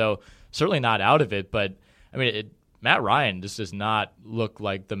 7-4. So certainly not out of it, but I mean, Matt Ryan just does not look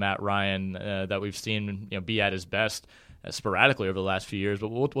like the Matt Ryan that we've seen be at his best sporadically over the last few years. But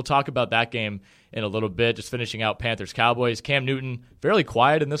we'll talk about that game in a little bit. Just finishing out Panthers-Cowboys. Cam Newton, fairly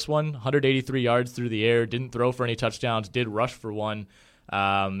quiet in this one, 183 yards through the air, didn't throw for any touchdowns, did rush for one,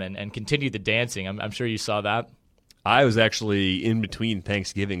 and continued the dancing. I'm sure you saw that. I was actually in between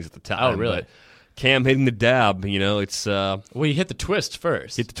Thanksgivings at the time. Oh, really? But Cam hitting the dab, it's... Well, he hit the twist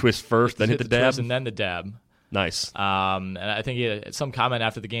first. Hit the twist first, then hit the dab? Twist and then the dab. Nice. And I think he had some comment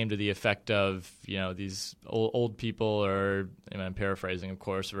after the game to the effect of, these old people, or I'm paraphrasing, of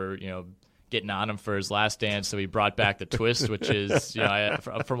course, were, getting on him for his last dance. So he brought back the twist, which is,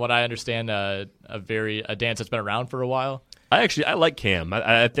 from what I understand, a dance that's been around for a while. I like Cam.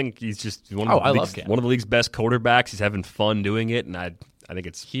 I think he's just one of the league's best quarterbacks. He's having fun doing it, and I think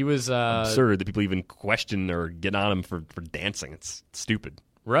it's absurd that people even question or get on him for dancing. It's stupid.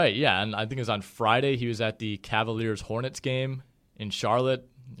 Right, yeah, and I think it was on Friday he was at the Cavaliers-Hornets game in Charlotte.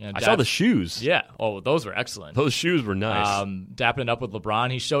 I saw the shoes. Yeah, those were excellent. Those shoes were nice. Dapping it up with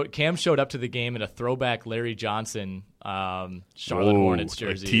LeBron. Cam showed up to the game in a throwback Larry Johnson Charlotte Hornets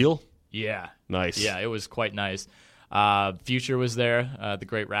jersey. Like teal? Yeah. Nice. Yeah, it was quite nice. Future was there, the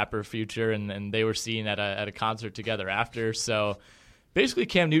great rapper Future, and they were seen at a concert together after. So basically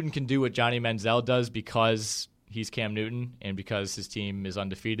Cam Newton can do what Johnny Manziel does because he's Cam Newton, and because his team is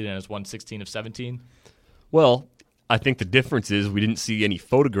undefeated and has won 16 of 17? Well, I think the difference is we didn't see any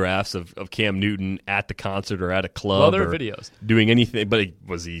photographs of Cam Newton at the concert or at a club. Well, there were videos. Doing anything, but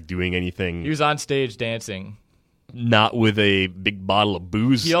was he doing anything? He was on stage dancing. Not with a big bottle of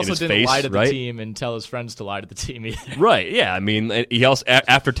booze in his face, right? He also didn't lie to the team and tell his friends to lie to the team either. Right, yeah. I mean, he also,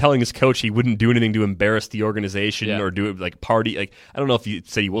 after telling his coach he wouldn't do anything to embarrass the organization or do it like party. Like, I don't know if he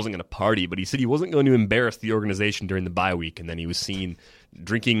said he wasn't going to party, but he said he wasn't going to embarrass the organization during the bye week, and then he was seen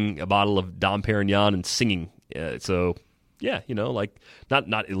drinking a bottle of Dom Perignon and singing. So, yeah, like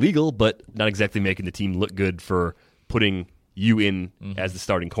not illegal, but not exactly making the team look good for putting you in as the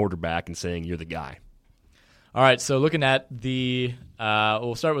starting quarterback and saying you're the guy. All right, so looking at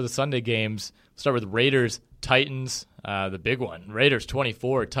we'll start with the Sunday games. We'll start with Raiders-Titans, the big one. Raiders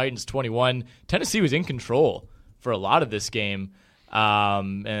 24, Titans 21. Tennessee was in control for a lot of this game,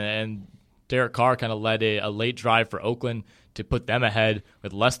 and Derek Carr kind of led a late drive for Oakland to put them ahead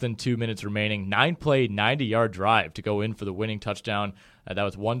with less than 2 minutes remaining. 9-play, 90-yard drive to go in for the winning touchdown. That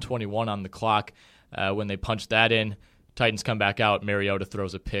was 1:21 on the clock when they punched that in. Titans come back out. Mariota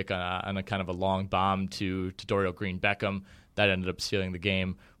throws a pick on a kind of a long bomb to Dorial Green-Beckham. that ended up sealing the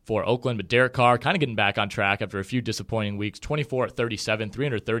game for Oakland. But Derek Carr kind of getting back on track after a few disappointing weeks. 24 at 37,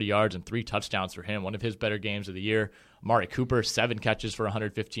 330 yards and 3 touchdowns for him. One of his better games of the year. Amari Cooper, 7 catches for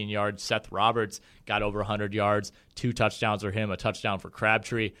 115 yards. Seth Roberts got over 100 yards, 2 touchdowns for him, a touchdown for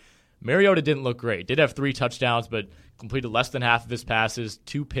Crabtree. Mariota didn't look great. Did have 3 touchdowns, but completed less than half of his passes,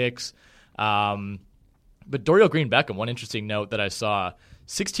 2 picks. But Dorial Green-Beckham, one interesting note that I saw,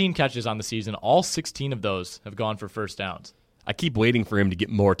 16 catches on the season. All 16 of those have gone for first downs. I keep waiting for him to get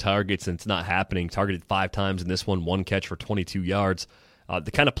more targets, and it's not happening. Targeted 5 times in this one catch for 22 yards.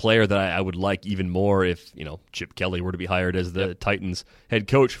 The kind of player that I would like even more if Chip Kelly were to be hired as the Titans head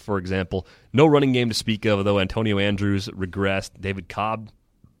coach, for example. No running game to speak of, though Antonio Andrews regressed. David Cobb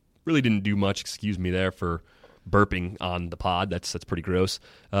really didn't do much, excuse me there for burping on the pod. That's pretty gross.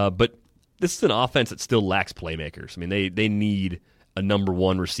 But this is an offense that still lacks playmakers. I mean, they need a number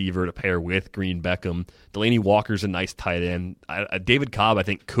 1 receiver to pair with Green-Beckham. Delaney Walker's a nice tight end. David Cobb, I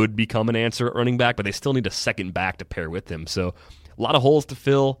think, could become an answer at running back, but they still need a second back to pair with him. So a lot of holes to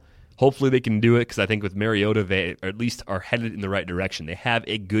fill. Hopefully they can do it, because I think with Mariota, they at least are headed in the right direction. They have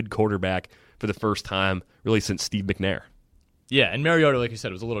a good quarterback for the first time, really, since Steve McNair. Yeah, and Mariota, like you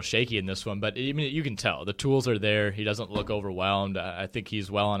said, was a little shaky in this one, but I mean, you can tell. The tools are there. He doesn't look overwhelmed. I think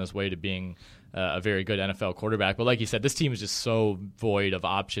he's well on his way to being a very good NFL quarterback. But like you said, this team is just so void of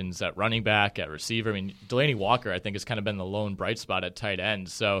options at running back, at receiver. I mean, Delaney Walker, I think, has kind of been the lone bright spot at tight end.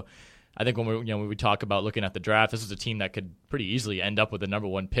 So I think when we talk about looking at the draft, this is a team that could pretty easily end up with the number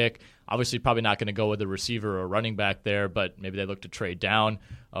 1 pick. Obviously, probably not going to go with a receiver or a running back there, but maybe they look to trade down,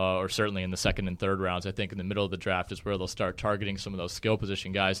 or certainly in the 2nd and 3rd rounds. I think in the middle of the draft is where they'll start targeting some of those skill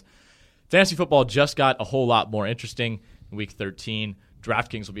position guys. Fantasy football just got a whole lot more interesting in Week 13.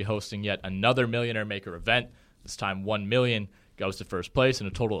 DraftKings will be hosting yet another Millionaire Maker event. This time, $1 million goes to first place, and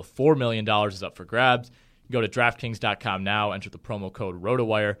a total of $4 million is up for grabs. You go to DraftKings.com now, enter the promo code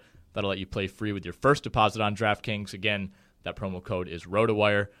ROTOWIRE. That'll let you play free with your first deposit on DraftKings. Again, that promo code is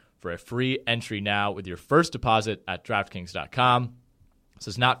ROTOWIRE for a free entry now with your first deposit at DraftKings.com. This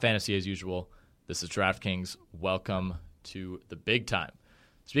is not fantasy as usual. This is DraftKings. Welcome to the big time.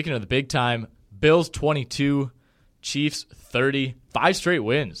 Speaking of the big time, Bills 22, Chiefs 30. 5 straight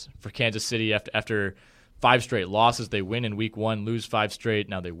wins for Kansas City after 5 straight losses. They win in Week 1, lose 5 straight.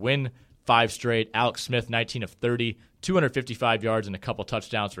 Now they win 5 straight. Alex Smith, 19 of 30, 255 yards and a couple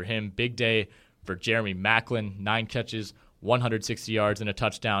touchdowns for him. Big day for Jeremy Maclin, 9 catches, 160 yards and a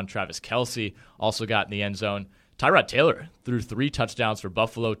touchdown. Travis Kelce also got in the end zone. Tyrod Taylor threw 3 touchdowns for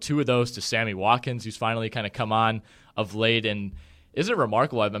Buffalo, 2 of those to Sammy Watkins, who's finally kind of come on of late. And isn't it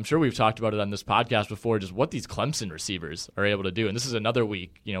remarkable? I'm sure we've talked about it on this podcast before, just what these Clemson receivers are able to do. And this is another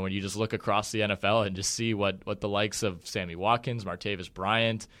week, when you just look across the NFL and just see what the likes of Sammy Watkins, Martavis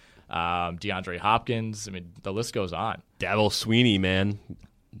Bryant, DeAndre Hopkins, I mean, the list goes on. Dabo Sweeney, man.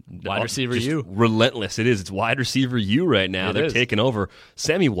 Wide receiver U. Relentless it is. It's wide receiver U right now. They're taking over.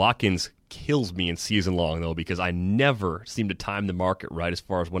 Sammy Watkins kills me in season long, though, because I never seem to time the market right as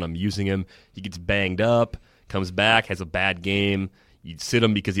far as when I'm using him. He gets banged up, comes back, has a bad game. You sit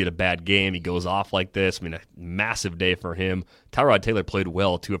him because he had a bad game. He goes off like this. I mean, a massive day for him. Tyrod Taylor played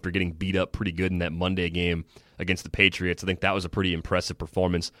well, too, after getting beat up pretty good in that Monday game against the Patriots. I think that was a pretty impressive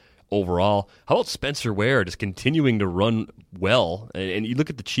performance overall. How about Spencer Ware just continuing to run well? And you look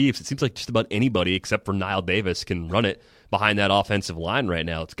at the Chiefs, it seems like just about anybody except for Niall Davis can run it behind that offensive line right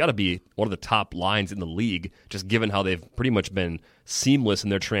now. It's got to be one of the top lines in the league, just given how they've pretty much been seamless in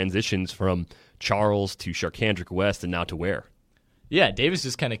their transitions from Charles to Sharkhandrick West and now to Ware. Yeah, Davis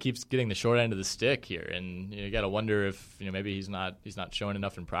just kind of keeps getting the short end of the stick here, and you got to wonder if maybe he's not showing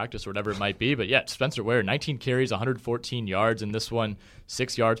enough in practice or whatever it might be. But yeah, Spencer Ware, 19 carries, 114 yards in this one,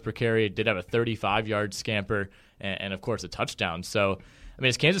 6 yards per carry. Did have a 35-yard scamper, and of course a touchdown. So I mean,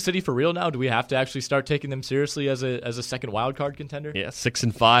 is Kansas City for real now? Do we have to actually start taking them seriously as a second wild card contender? Yeah,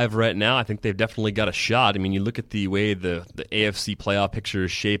 6-5 right now. I think they've definitely got a shot. I mean, you look at the way the AFC playoff picture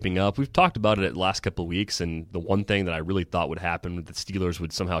is shaping up. We've talked about it the last couple of weeks, and the one thing that I really thought would happen with the Steelers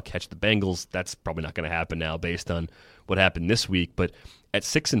would somehow catch the Bengals. That's probably not going to happen now based on what happened this week. But at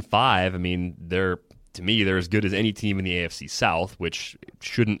 6-5, I mean, they're as good as any team in the AFC South, which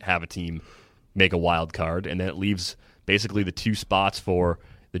shouldn't have a team make a wild card, and then it leaves basically the 2 spots for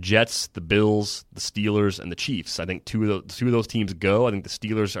the Jets, the Bills, the Steelers, and the Chiefs. I think two of those teams go. I think the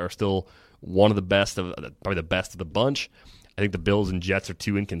Steelers are still one of the best probably the best of the bunch. I think the Bills and Jets are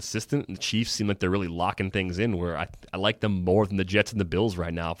too inconsistent, and the Chiefs seem like they're really locking things in, where I like them more than the Jets and the Bills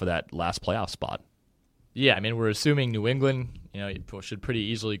right now for that last playoff spot. Yeah, I mean, we're assuming New England, should pretty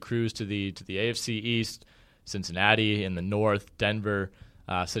easily cruise to the AFC East, Cincinnati in the North, Denver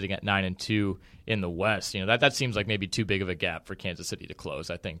sitting at 9-2 in the West. That seems like maybe too big of a gap for Kansas City to close,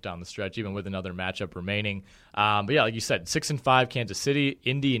 I think, down the stretch, even with another matchup remaining. But yeah, like you said, 6-5 Kansas City,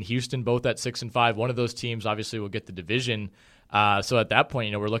 Indy and Houston both at 6-5. One of those teams obviously will get the division. So at that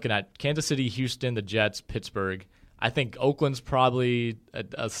point, we're looking at Kansas City, Houston, the Jets, Pittsburgh. I think Oakland's probably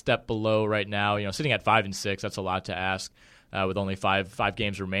a step below right now. Sitting at 5-6, that's a lot to ask with only five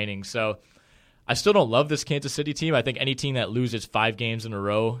games remaining. So I still don't love this Kansas City team. I think any team that loses 5 games in a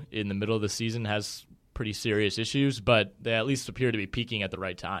row in the middle of the season has pretty serious issues, but they at least appear to be peaking at the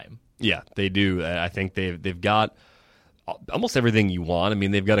right time. Yeah, they do. I think they've got almost everything you want. I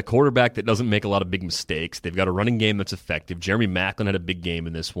mean, they've got a quarterback that doesn't make a lot of big mistakes. They've got a running game that's effective. Jeremy Maclin had a big game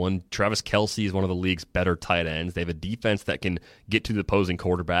in this one. Travis Kelce is one of the league's better tight ends. They have a defense that can get to the opposing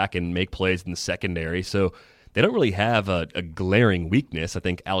quarterback and make plays in the secondary. So they don't really have a glaring weakness. I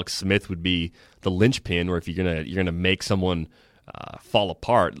think Alex Smith would be the linchpin, or if you're gonna make someone fall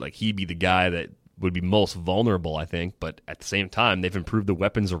apart, like he'd be the guy that would be most vulnerable, I think. But at the same time, they've improved the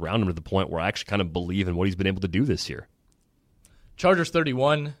weapons around him to the point where I actually kind of believe in what he's been able to do this year. Chargers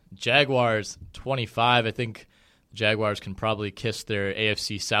 31, Jaguars 25. I think the Jaguars can probably kiss their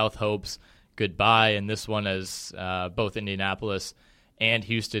AFC South hopes goodbye in this one, as both Indianapolis and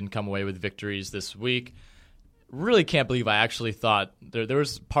Houston come away with victories this week. Really can't believe I actually thought there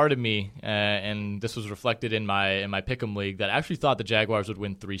was part of me, and this was reflected in my Pick'em league, that I actually thought the Jaguars would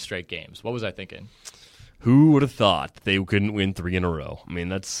win 3 straight games. What was I thinking? Who would have thought that they couldn't win 3 in a row? I mean,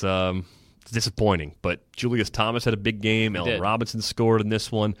 that's it's disappointing. But Julius Thomas had a big game. Allen Robinson scored in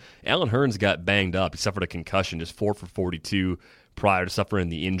this one. Allen Hurns got banged up. He suffered a concussion, just 4 for 42 prior to suffering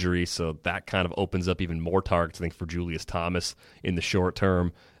the injury. So that kind of opens up even more targets, I think, for Julius Thomas in the short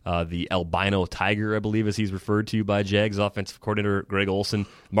term. The albino tiger, I believe, as he's referred to by Jags offensive coordinator Greg Olson.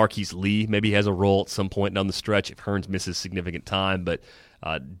 Marquise Lee maybe has a role at some point down the stretch if Hurns misses significant time. But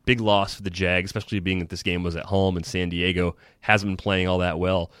big loss for the Jags, especially being that this game was at home and San Diego hasn't been playing all that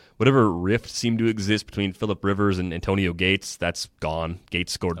well. Whatever rift seemed to exist between Phillip Rivers and Antonio Gates, that's gone.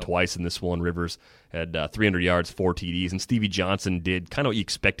 Gates scored twice in this one. Rivers had 300 yards, 4 TDs, and Stevie Johnson did kind of what you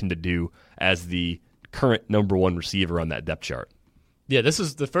expect him to do as the current number 1 receiver on that depth chart. Yeah, this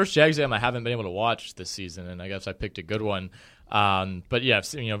is the first Jags game I haven't been able to watch this season, and I guess I picked a good one. But yeah,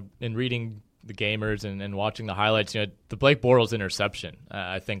 in reading the gamers and watching the highlights, the Blake Bortles interception,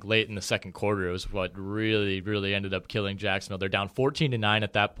 I think late in the second quarter, it was what really, really ended up killing Jacksonville. They're down 14-9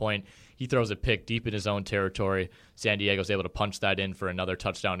 at that point. He throws a pick deep in his own territory. San Diego's able to punch that in for another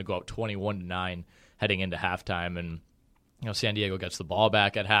touchdown to go up 21-9 heading into halftime. And San Diego gets the ball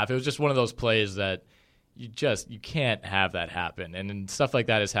back at half. It was just one of those plays that you can't have that happen. And stuff like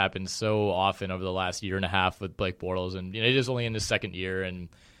that has happened so often over the last year and a half with Blake Bortles. And it is only in his second year, and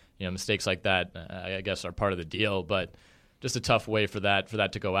mistakes like that, I guess, are part of the deal. But just a tough way for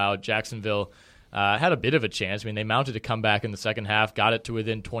that to go out. Jacksonville had a bit of a chance. I mean, they mounted a comeback in the second half, got it to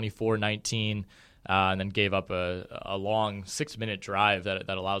within 24-19, and then gave up a long 6-minute drive that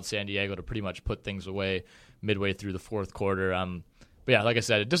allowed San Diego to pretty much put things away midway through the fourth quarter. But yeah, like I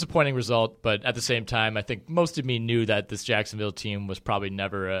said, a disappointing result, but at the same time, I think most of me knew that this Jacksonville team was probably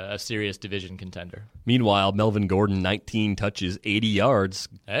never a serious division contender. Meanwhile, Melvin Gordon, 19 touches, 80 yards,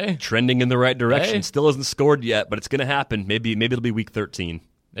 hey, trending in the right direction. Hey. Still hasn't scored yet, but it's going to happen. Maybe it'll be week 13.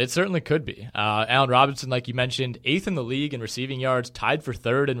 It certainly could be. Allen Robinson, like you mentioned, 8th in the league in receiving yards, tied for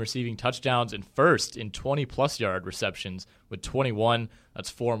 3rd in receiving touchdowns, and 1st in 20-plus yard receptions with 21.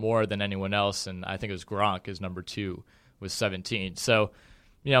 That's 4 more than anyone else, and I think it was Gronk is number 2 with 17. So,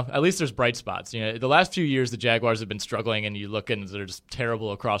 at least there's bright spots. The last few years the Jaguars have been struggling, and you look and they're just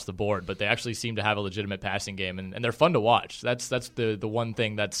terrible across the board, but they actually seem to have a legitimate passing game, and they're fun to watch. That's the one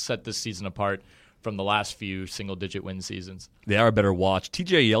thing that's set this season apart from the last few single-digit win seasons. They are a better watch.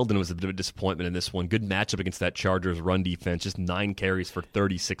 TJ Yeldon was a bit of a disappointment in this one. Good matchup against that Chargers run defense, just 9 carries for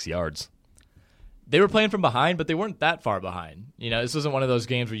 36 yards. They were playing from behind, but they weren't that far behind. This isn't one of those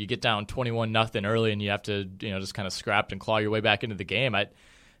games where you get down 21-0 early and you have to, just kind of scrap and claw your way back into the game.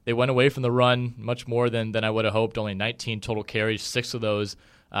 They went away from the run much more than I would have hoped. Only 19 total carries, 6 of those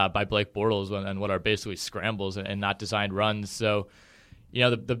by Blake Bortles, and what are basically scrambles and not designed runs. So,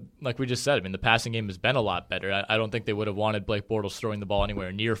 like we just said, the passing game has been a lot better. I don't think they would have wanted Blake Bortles throwing the ball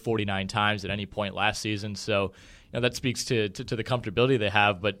anywhere near 49 times at any point last season. So, that speaks to the comfortability they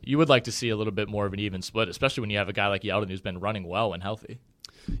have, but you would like to see a little bit more of an even split, especially when you have a guy like Yeldon who's been running well and healthy.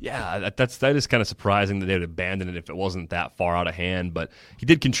 Yeah, that is kind of surprising that they would abandon it if it wasn't that far out of hand, but he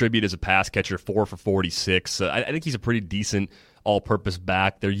did contribute as a pass catcher, 4 for 46. I think he's a pretty decent all-purpose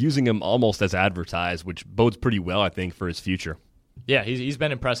back. They're using him almost as advertised, which bodes pretty well, I think, for his future. Yeah, he's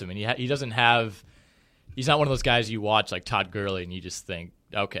been impressive, and he doesn't have – he's not one of those guys you watch like Todd Gurley and you just think,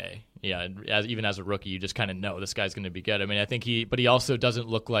 okay, yeah, even as a rookie, you just kind of know this guy's going to be good. I mean, I think but he also doesn't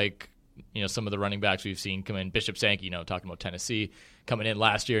look like, some of the running backs we've seen come in. Bishop Sankey, talking about Tennessee, coming in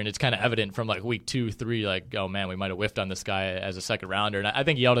last year, and it's kind of evident from like week 2, 3, like, oh man, we might have whiffed on this guy as a second rounder. And I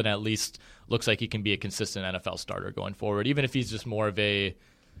think Yeldon at least looks like he can be a consistent NFL starter going forward, even if he's just more of a,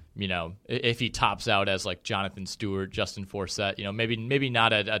 if he tops out as like Jonathan Stewart, Justin Forsett, maybe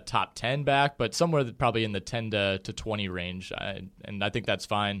not a top 10 back, but somewhere probably in the 10 to 20 range. And I think that's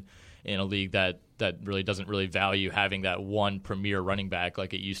fine in a league that really doesn't really value having that one premier running back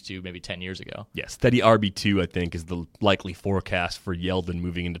like it used to maybe 10 years ago. Yeah, steady RB2, I think, is the likely forecast for Yeldon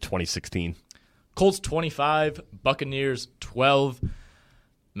moving into 2016. Colts 25, Buccaneers 12.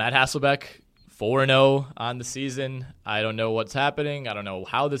 Matt Hasselbeck 4-0 on the season. I don't know what's happening. I don't know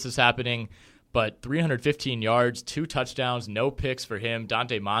how this is happening, but 315 yards, 2 touchdowns, no picks for him.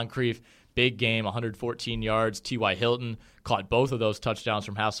 Dante Moncrief, big game, 114 yards. T.Y. Hilton caught both of those touchdowns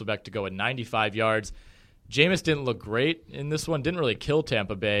from Hasselbeck to go at 95 yards. Jameis didn't look great in this one. Didn't really kill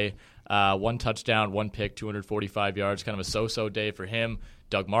Tampa Bay. 1 touchdown, 1 pick, 245 yards. Kind of a so-so day for him.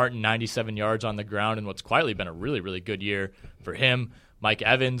 Doug Martin, 97 yards on the ground in what's quietly been a really, really good year for him. Mike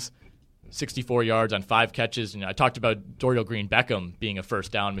Evans, 64 yards on 5 catches. I talked about Dorial Green-Beckham being a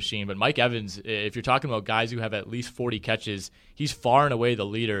first down machine, but Mike Evans, if you're talking about guys who have at least 40 catches, he's far and away the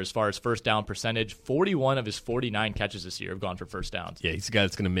leader as far as first down percentage. 41 of his 49 catches this year have gone for first downs. Yeah, he's a guy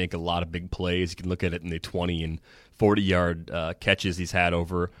that's going to make a lot of big plays. You can look at it in the 20 and 40-yard catches he's had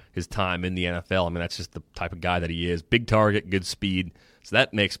over his time in the NFL. I mean, that's just the type of guy that he is. Big target, good speed. So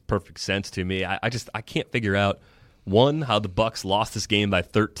that makes perfect sense to me. I can't figure out, 1, how the Bucs lost this game by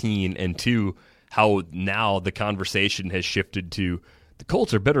 13, and 2, how now the conversation has shifted to the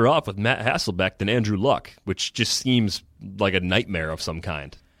Colts are better off with Matt Hasselbeck than Andrew Luck, which just seems like a nightmare of some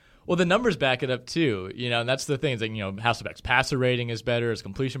kind. Well, the numbers back it up too, and that's the thing. Is like, Hasselbeck's passer rating is better, his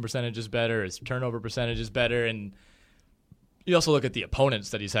completion percentage is better, his turnover percentage is better, and you also look at the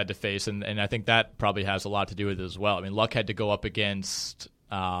opponents that he's had to face, and I think that probably has a lot to do with it as well. I mean, Luck had to go up against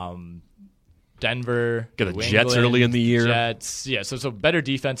Denver, got the Jets early in the year. Jets, yeah. So better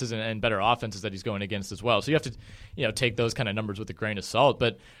defenses and better offenses that he's going against as well. So you have to, take those kind of numbers with a grain of salt.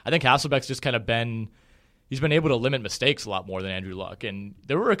 But I think Hasselbeck's just kind of he's been able to limit mistakes a lot more than Andrew Luck. And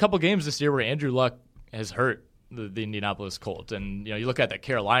there were a couple games this year where Andrew Luck has hurt the Indianapolis Colts. And you look at that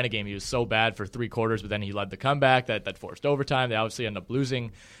Carolina game, he was so bad for 3 quarters, but then he led the comeback that forced overtime. They obviously ended up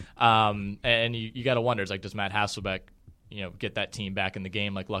losing. And you got to wonder, does Matt Hasselbeck, get that team back in the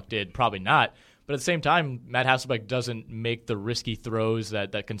game like Luck did? Probably not. But at the same time, Matt Hasselbeck doesn't make the risky throws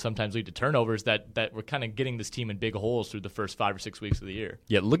that can sometimes lead to turnovers that were kind of getting this team in big holes through the first 5 or 6 weeks of the year.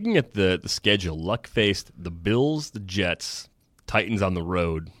 Yeah, looking at the schedule, Luck faced the Bills, the Jets, Titans on the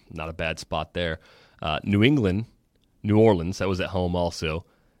road. Not a bad spot there. New England, New Orleans, that was at home also.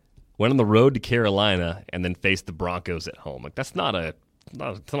 Went on the road to Carolina and then faced the Broncos at home. That's not a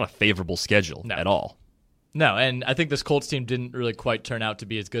favorable schedule at all. No, and I think this Colts team didn't really quite turn out to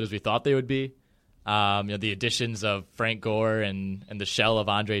be as good as we thought they would be. The additions of Frank Gore and the shell of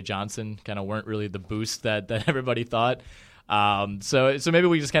Andre Johnson kind of weren't really the boost that everybody thought. So maybe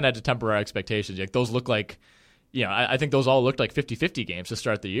we just kind of had to temper our expectations. Like those look like, I think those all looked like 50-50 games to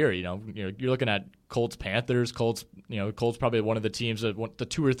start the year. You're looking at Colts, Panthers, Colts. Colts probably one of the teams, the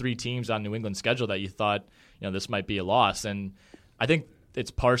 2 or 3 teams on New England's schedule that you thought, this might be a loss. And I think it's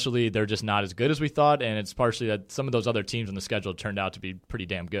partially they're just not as good as we thought, and it's partially that some of those other teams on the schedule turned out to be pretty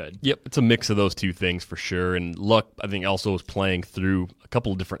damn good. Yep, it's a mix of those 2 things for sure. And Luck, I think, also was playing through a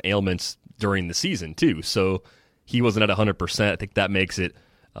couple of different ailments during the season too. So he wasn't at 100%. I think that makes it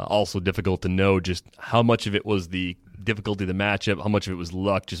also difficult to know just how much of it was the difficulty of the matchup, how much of it was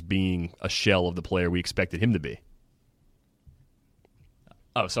Luck just being a shell of the player we expected him to be.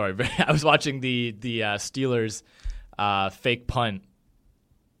 Oh, sorry. I was watching the Steelers fake punt.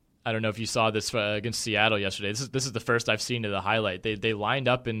 I don't know if you saw this against Seattle yesterday. This is the first I've seen of the highlight. They lined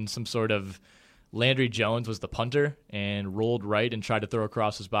up in some sort of Landry Jones was the punter and rolled right and tried to throw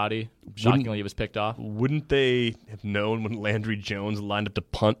across his body. Shockingly, it was picked off. Wouldn't they have known when Landry Jones lined up to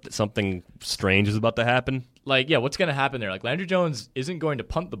punt that something strange was about to happen? What's going to happen there? Landry Jones isn't going to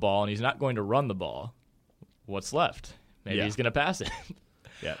punt the ball and he's not going to run the ball. What's left? Maybe he's going to pass it.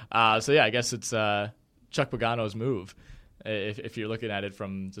 Yeah. I guess it's Chuck Pagano's move. If you're looking at it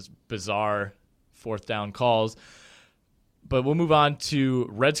from just bizarre 4th down calls. But we'll move on to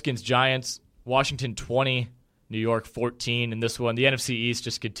Redskins-Giants, Washington 20, New York 14. In this one, the NFC East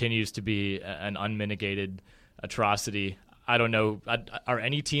just continues to be an unmitigated atrocity. I don't know. Are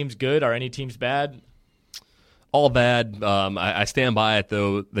any teams good? Are any teams bad? All bad. I stand by it,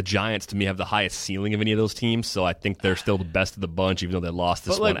 though. The Giants, to me, have the highest ceiling of any of those teams, so I think they're still the best of the bunch, even though they lost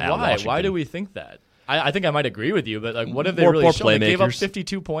this one at Washington. Why do we think that? I think I might agree with you, but like, what have they really shown? They gave up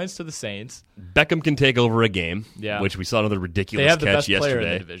 52 points to the Saints. Beckham can take over a game, which we saw another ridiculous catch yesterday. They have the best player in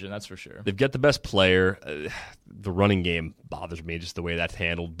the division, that's for sure. They've got the best player. The running game bothers me, just the way that's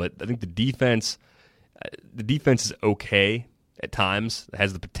handled. But I think the defense is okay at times. It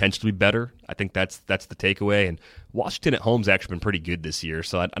has the potential to be better. I think that's the takeaway. And Washington at home's actually been pretty good this year,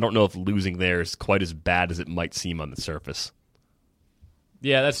 so I don't know if losing there is quite as bad as it might seem on the surface.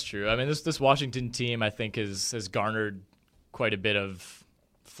 Yeah, that's true. I mean, this Washington team, I think, has garnered quite a bit of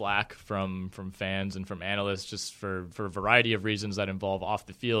flack from fans and from analysts just for a variety of reasons that involve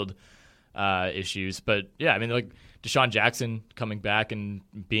off-the-field issues. But, yeah, I mean, like Deshaun Jackson coming back and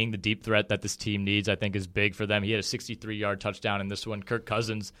being the deep threat that this team needs, I think, is big for them. He had a 63-yard touchdown in this one. Kirk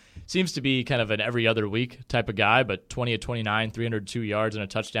Cousins seems to be kind of an every other week type of guy, but 20 of 29, 302 yards and a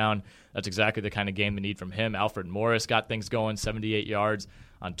touchdown. That's exactly the kind of game they need from him. Alfred Morris got things going, 78 yards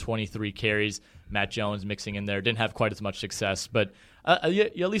on 23 carries. Matt Jones mixing in there. Didn't have quite as much success, but you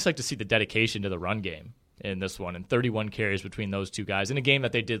at least like to see the dedication to the run game in this one, and 31 carries between those two guys in a game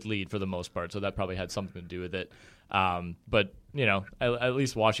that they did lead for the most part, so that probably had something to do with it. But, you know, at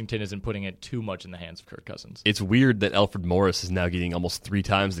least Washington isn't putting it too much in the hands of Kirk Cousins. It's weird that Alfred Morris is now getting almost 3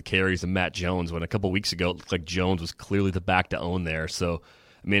 times the carries of Matt Jones, when a couple weeks ago it looked like Jones was clearly the back to own there. So,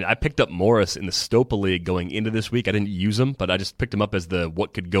 I mean, I picked up Morris in the Stopa League going into this week. I didn't use him, but I just picked him up as the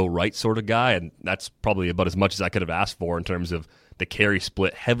what could go right sort of guy, and that's probably about as much as I could have asked for in terms of the carry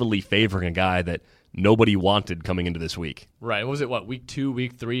split, heavily favoring a guy that nobody wanted coming into this week. Right. What was it, week 2,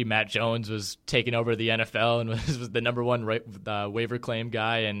 week 3, Matt Jones was taking over the NFL and was the number one waiver claim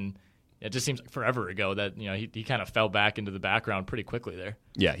guy, and it just seems like forever ago that, you know, he kind of fell back into the background pretty quickly there.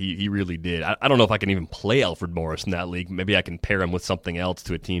 Yeah, he really did. I don't know if I can even play Alfred Morris in that league. Maybe I can pair him with something else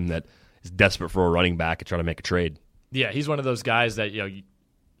to a team that is desperate for a running back and try to make a trade. Yeah, he's one of those guys that, you know,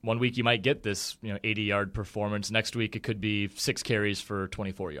 one week you might get this, you know, 80-yard performance. Next week it could be 6 carries for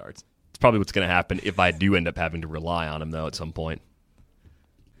 24 yards. It's probably what's going to happen if I do end up having to rely on him, though, at some point.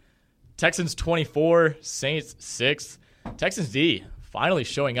 Texans 24, Saints 6. Texans D finally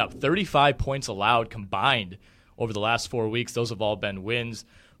showing up. 35 points allowed combined over the last 4 weeks. Those have all been wins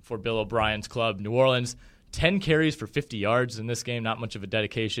for Bill O'Brien's club. New Orleans, 10 carries for 50 yards in this game. Not much of a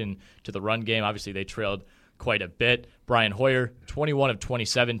dedication to the run game. Obviously, they trailed quite a bit. Brian Hoyer, 21 of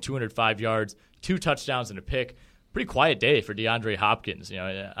 27, 205 yards, 2 touchdowns and a pick. Pretty quiet day for DeAndre Hopkins, you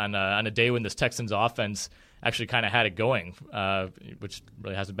know, on a day when this Texans offense actually kind of had it going, which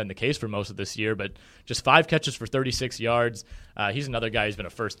really hasn't been the case for most of this year, but just 5 catches for 36 yards. He's another guy who's been a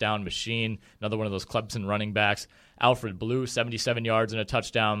first down machine, another one of those Clemson running backs. Alfred Blue, 77 yards and a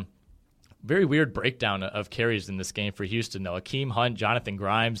touchdown. Very weird breakdown of carries in this game for Houston, though. Akeem Hunt, Jonathan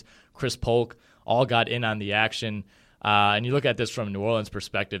Grimes, Chris Polk all got in on the action. And you look at this from New Orleans'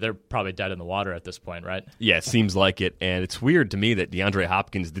 perspective, they're probably dead in the water at this point, right? Yeah, it seems like it. And it's weird to me that DeAndre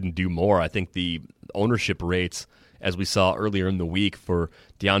Hopkins didn't do more. I think the ownership rates, as we saw earlier in the week, for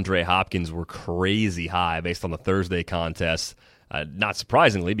DeAndre Hopkins were crazy high based on the Thursday contest. Not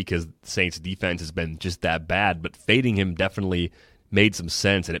surprisingly, because the Saints' defense has been just that bad. But fading him definitely made some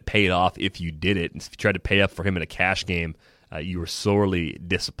sense, and it paid off if you did it. And if you tried to pay up for him in a cash game, you were sorely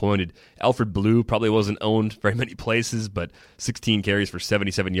disappointed. Alfred Blue probably wasn't owned very many places, but 16 carries for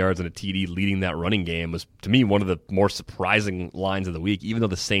 77 yards and a TD leading that running game was, to me, one of the more surprising lines of the week, even though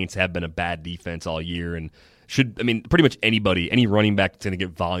the Saints have been a bad defense all year. And pretty much any running back that's going to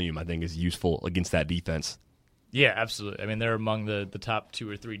get volume, I think, is useful against that defense. Yeah, absolutely. I mean, they're among the top 2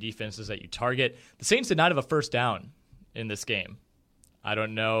 or 3 defenses that you target. The Saints did not have a first down in this game. I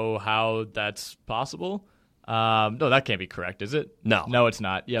don't know how that's possible. No, that can't be correct, is it? No, it's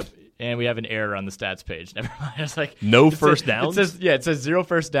not. Yep, and we have an error on the stats page. Never mind. It's like first downs. It says 0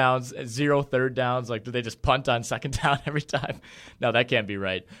 first downs, 0 third downs. Like, do they just punt on second down every time? No, that can't be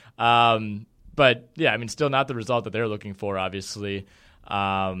right. But yeah, I mean, still not the result that they're looking for, obviously.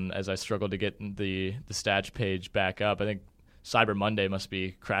 As I struggle to get the stats page back up, I think Cyber Monday must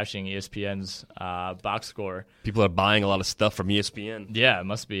be crashing ESPN's box score. People are buying a lot of stuff from ESPN. Yeah, it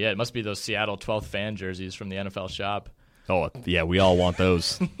must be it. It must be those Seattle 12th fan jerseys from the NFL shop. Oh, yeah, we all want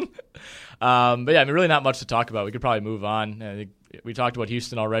those. But yeah, I mean, really not much to talk about. We could probably move on. I think we talked about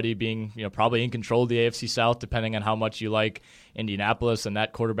Houston already being, you know, probably in control of the AFC South, depending on how much you like Indianapolis and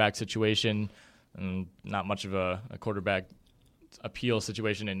that quarterback situation. And not much of a quarterback appeal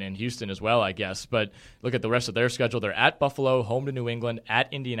situation in Houston as well, I guess. But look at the rest of their schedule. They're at Buffalo, home to New England,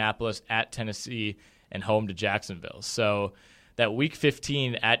 at Indianapolis, at Tennessee, and home to Jacksonville. So that Week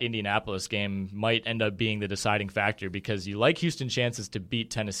 15 at Indianapolis game might end up being the deciding factor, because you like Houston's chances to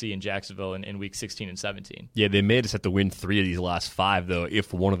beat Tennessee and Jacksonville in Week 16 and 17. Yeah, they may just have to win 3 of these last 5, though,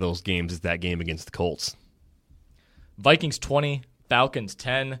 if one of those games is that game against the Colts. Vikings 20, Falcons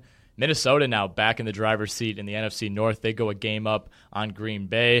 10. Minnesota now back in the driver's seat in the NFC North. They go a game up on Green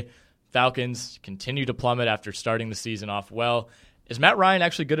Bay. Falcons continue to plummet after starting the season off well. Is Matt Ryan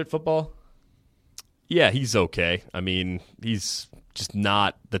actually good at football? Yeah, he's okay. I mean, he's just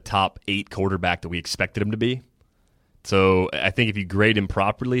not the top 8 quarterback that we expected him to be. So I think if you grade him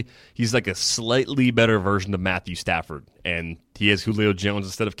properly, he's like a slightly better version of Matthew Stafford. And he has Julio Jones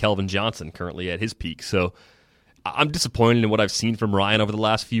instead of Kelvin Johnson currently at his peak. So I'm disappointed in what I've seen from Ryan over the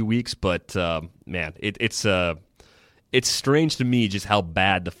last few weeks. But, man, it's strange to me just how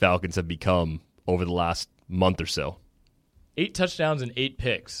bad the Falcons have become over the last month or so. 8 touchdowns and 8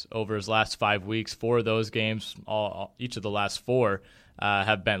 picks over his last 5 weeks. 4 of those games, each of the last 4,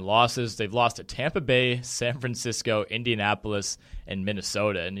 have been losses. They've lost to Tampa Bay, San Francisco, Indianapolis, and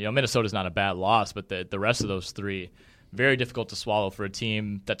Minnesota. And Minnesota's not a bad loss, but the rest of those 3, very difficult to swallow for a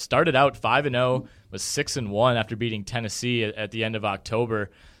team that started out 5-0, was 6-1 after beating Tennessee at the end of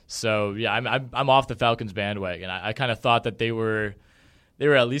October. So yeah, I'm off the Falcons bandwagon. I kind of thought that they were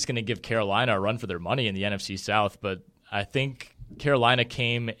at least going to give Carolina a run for their money in the NFC South, but I think Carolina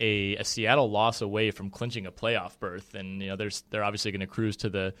came a Seattle loss away from clinching a playoff berth, and they're obviously going to cruise to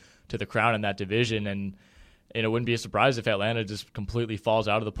the crown in that division, and it wouldn't be a surprise if Atlanta just completely falls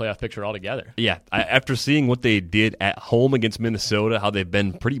out of the playoff picture altogether. Yeah, after seeing what they did at home against Minnesota, how they've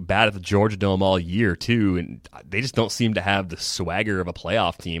been pretty bad at the Georgia Dome all year too, and they just don't seem to have the swagger of a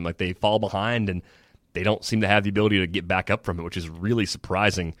playoff team. Like, they fall behind and they don't seem to have the ability to get back up from it, which is really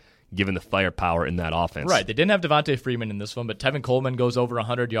surprising given the firepower in that offense. Right. They didn't have Devontae Freeman in this one, but Tevin Coleman goes over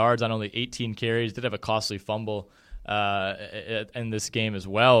 100 yards on only 18 carries. Did have a costly fumble in this game as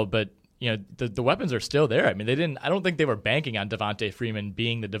well, but the weapons are still there. I mean, I don't think they were banking on Devontae Freeman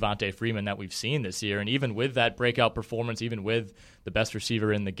being the Devontae Freeman that we've seen this year. And even with that breakout performance, even with the best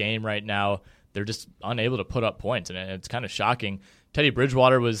receiver in the game right now, they're just unable to put up points, and it's kind of shocking. Teddy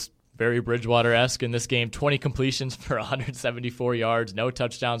Bridgewater was very Bridgewater-esque in this game. 20 completions for 174 yards, no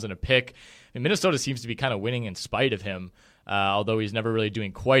touchdowns, and a pick. And Minnesota seems to be kind of winning in spite of him, although he's never really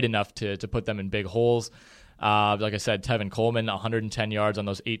doing quite enough to put them in big holes. Like I said, Tevin Coleman, 110 yards on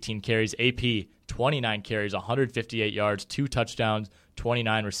those 18 carries. AP, 29 carries, 158 yards, 2 touchdowns,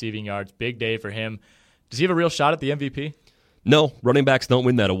 29 receiving yards. Big day for him. Does he have a real shot at the MVP? No, running backs don't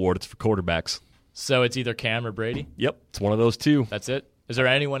win that award. It's for quarterbacks. So it's either Cam or Brady? Yep, it's one of those 2. That's it? Is there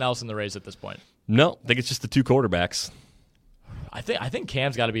anyone else in the race at this point? No, I think it's just the 2 quarterbacks. I think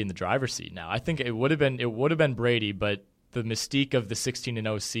Cam's got to be in the driver's seat now. I think it would have been Brady, but the mystique of the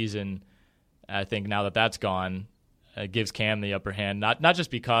 16-0 season, I think now that that's gone, gives Cam the upper hand. Not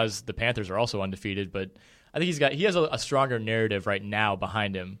just because the Panthers are also undefeated, but I think he has a stronger narrative right now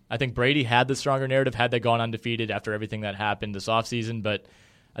behind him. I think Brady had the stronger narrative had they gone undefeated after everything that happened this offseason, but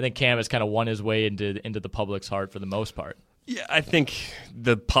I think Cam has kind of won his way into the public's heart for the most part. Yeah, I think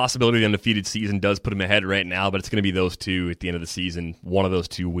the possibility of the undefeated season does put him ahead right now, but it's going to be those 2 at the end of the season, one of those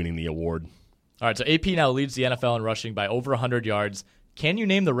 2 winning the award. All right, so AP now leads the NFL in rushing by over 100 yards. Can you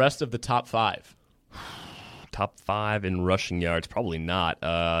name the rest of the top 5? Top 5 in rushing yards? Probably not.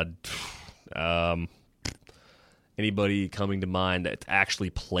 Anybody coming to mind that's actually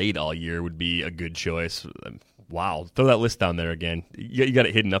played all year would be a good choice. Wow, throw that list down there again. You got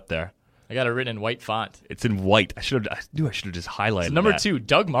it hidden up there. I got it written in white font. It's in white. I should have just highlighted so number that. 2,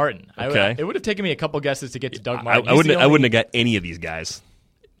 Doug Martin. Okay. It would have taken me a couple guesses to get to Doug Martin. I wouldn't have got any of these guys.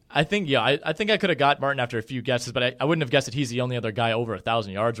 I think I could have got Martin after a few guesses, but I wouldn't have guessed that he's the only other guy over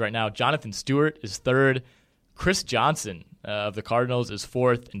 1,000 yards right now. Jonathan Stewart is 3rd. Chris Johnson of the Cardinals is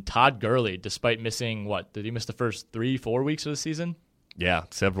 4th, and Todd Gurley, despite missing did he miss the first 3-4 weeks of the season? Yeah,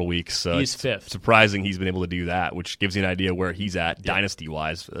 several weeks. He's 5th. Surprising he's been able to do that, which gives you an idea where he's at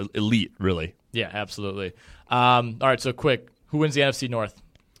dynasty-wise. Elite, really. Yeah, absolutely. All right, so quick. Who wins the NFC North?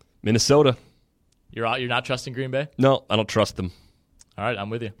 Minnesota. You're not trusting Green Bay? No, I don't trust them. All right, I'm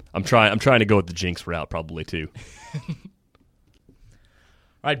with you. I'm trying to go with the jinx route probably too. All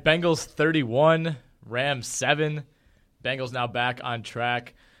right, Bengals 31, Rams 7. Bengals now back on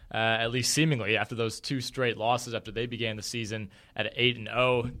track. At least seemingly, after those 2 straight losses after they began the season at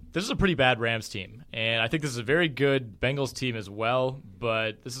 8-0. This is a pretty bad Rams team, and I think this is a very good Bengals team as well,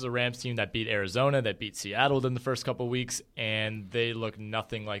 but this is a Rams team that beat Arizona, that beat Seattle in the first couple of weeks, and they look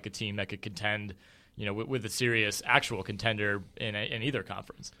nothing like a team that could contend with a serious actual contender in either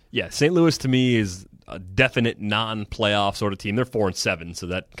conference. Yeah, St. Louis to me is a definite non-playoff sort of team. They're 4-7, so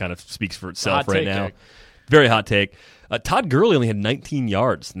that kind of speaks for itself right now. Very hot take. Todd Gurley only had 19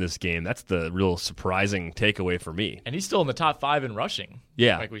 yards in this game. That's the real surprising takeaway for me. And he's still in the top 5 in rushing.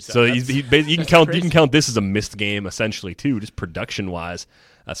 Yeah. Like we said. So you can count this as a missed game essentially too, just production wise.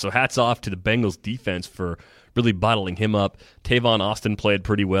 So hats off to the Bengals defense for really bottling him up. Tavon Austin played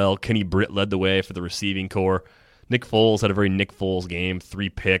pretty well. Kenny Britt led the way for the receiving corps. Nick Foles had a very Nick Foles game, 3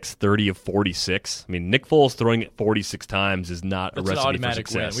 picks, 30 of 46. I mean, Nick Foles throwing it 46 times is not a recipe for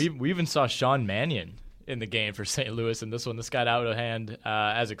success. Win. We even saw Sean Mannion in the game for St. Louis in this one. This got out of hand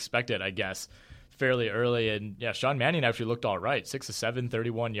as expected, I guess, fairly early. And, yeah, Sean Mannion actually looked all right. 6 of 7,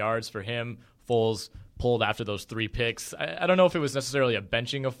 31 yards for him. Foles pulled after those 3 picks. I don't know if it was necessarily a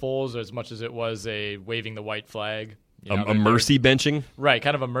benching of Foles as much as it was a waving the white flag. A mercy benching? Right,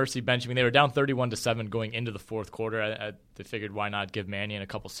 kind of a mercy benching. I mean, they were down 31-7 going into the fourth quarter. They figured why not give Mannion a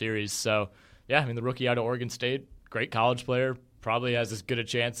couple series. So, yeah, I mean, the rookie out of Oregon State, great college player, probably has as good a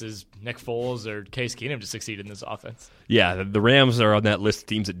chance as Nick Foles or Case Keenum to succeed in this offense. Yeah, the Rams are on that list of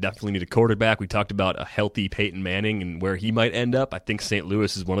teams that definitely need a quarterback. We talked about a healthy Peyton Manning and where he might end up. I think St.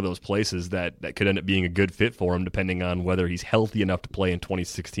 Louis is one of those places that could end up being a good fit for him depending on whether he's healthy enough to play in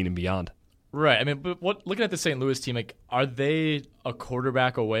 2016 and beyond. Right. I mean, but looking at the St. Louis team, like, are they a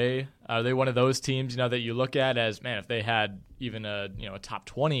quarterback away? Are they one of those teams, that you look at as, man, if they had even a top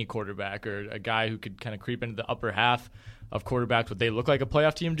 20 quarterback or a guy who could kind of creep into the upper half of quarterbacks, would they look like a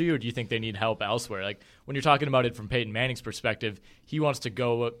playoff team to you, or do you think they need help elsewhere? Like, when you're talking about it from Peyton Manning's perspective, he wants to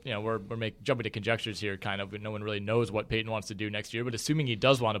go, we're jumping to conjectures here kind of. No one really knows what Peyton wants to do next year, but assuming he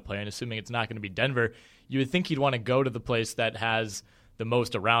does want to play and assuming it's not going to be Denver, you would think he'd want to go to the place that has the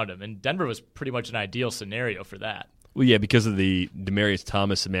most around him. And Denver was pretty much an ideal scenario for that. Well, yeah, because of the Demaryius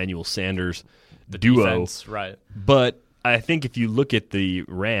Thomas, Emmanuel Sanders duo. Defense, right. But I think if you look at the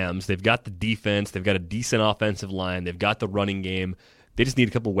Rams, they've got the defense, they've got a decent offensive line, they've got the running game. They just need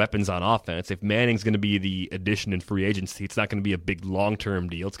a couple weapons on offense. If Manning's going to be the addition in free agency, it's not going to be a big long-term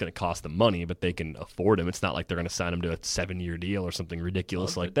deal. It's going to cost them money, but they can afford him. It's not like they're going to sign him to a 7-year deal or something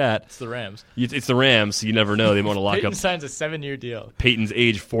ridiculous like that. It's the Rams. It's the Rams, so you never know. They want to lock Peyton up. signs a 7-year deal. Peyton's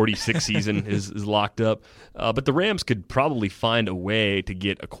age 46 season is locked up. But the Rams could probably find a way to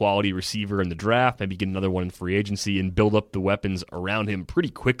get a quality receiver in the draft, maybe get another one in free agency, and build up the weapons around him pretty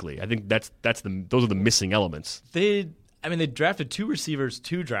quickly. I think those are the missing elements. They drafted 2 receivers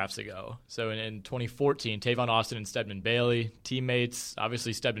 2 drafts ago. So in 2014, Tavon Austin and Stedman Bailey, teammates.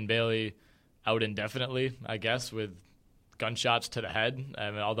 Obviously, Stedman Bailey out indefinitely, I guess, with gunshots to the head.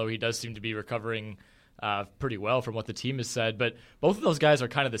 I mean, although he does seem to be recovering pretty well from what the team has said. But both of those guys are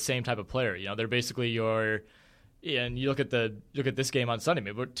kind of the same type of player. They're basically your. And you look at this game on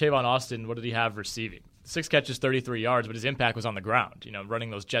Sunday. But Tavon Austin, what did he have receiving? 6 catches, 33 yards, but his impact was on the ground. Running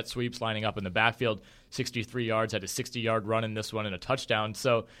those jet sweeps, lining up in the backfield, 63 yards, had a 60-yard run in this one and a touchdown.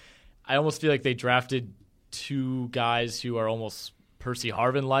 So I almost feel like they drafted 2 guys who are almost Percy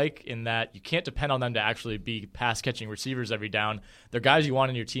Harvin-like in that you can't depend on them to actually be pass-catching receivers every down. They're guys you want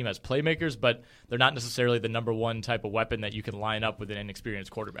on your team as playmakers, but they're not necessarily the number one type of weapon that you can line up with an inexperienced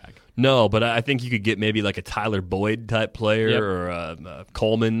quarterback. No, but I think you could get maybe like a Tyler Boyd type player or a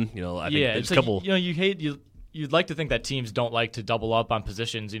Coleman. I think it's a couple. You'd like to think that teams don't like to double up on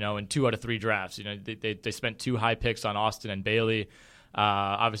positions. In 2 out of 3 drafts, they spent 2 high picks on Austin and Bailey.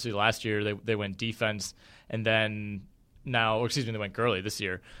 Obviously, last year they went defense, and then. They went Gurley this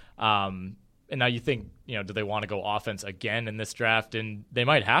year. And now you think, do they want to go offense again in this draft? And they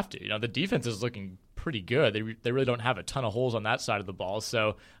might have to. The defense is looking pretty good. They really don't have a ton of holes on that side of the ball.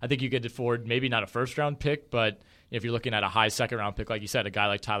 So I think you could afford maybe not a first-round pick, but if you're looking at a high second-round pick, like you said, a guy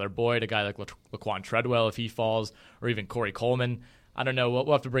like Tyler Boyd, a guy like Laquan Treadwell if he falls, or even Corey Coleman. I don't know.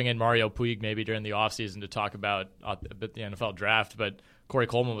 We'll have to bring in Mario Puig maybe during the offseason to talk about the NFL draft, but Corey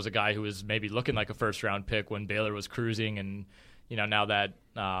Coleman was a guy who was maybe looking like a first-round pick when Baylor was cruising, and now that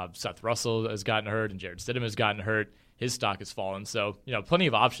Seth Russell has gotten hurt and Jared Stidham has gotten hurt, his stock has fallen. So, plenty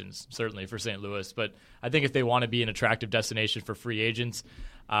of options, certainly, for St. Louis. But I think if they want to be an attractive destination for free agents,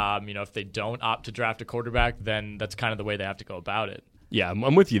 if they don't opt to draft a quarterback, then that's kind of the way they have to go about it. Yeah,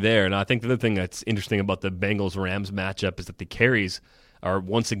 I'm with you there. And I think the other thing that's interesting about the Bengals-Rams matchup is that the carries are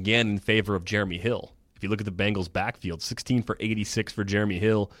once again in favor of Jeremy Hill. If you look at the Bengals' backfield, 16 for 86 for Jeremy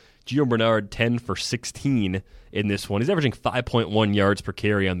Hill. Gio Bernard, 10 for 16 in this one. He's averaging 5.1 yards per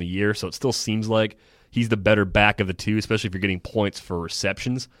carry on the year, so it still seems like he's the better back of the two, especially if you're getting points for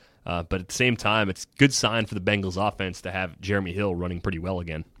receptions. But at the same time, it's a good sign for the Bengals' offense to have Jeremy Hill running pretty well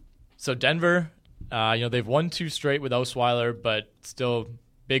again. So Denver, they've won 2 straight with Osweiler, but still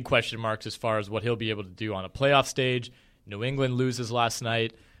big question marks as far as what he'll be able to do on a playoff stage. New England loses last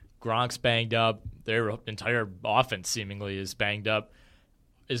night. Gronk's banged up. Their entire offense seemingly is banged up.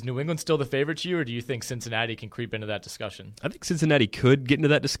 Is New England still the favorite to you, or do you think Cincinnati can creep into that discussion? I think Cincinnati could get into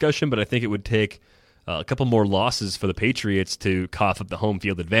that discussion, but I think it would take a couple more losses for the Patriots to cough up the home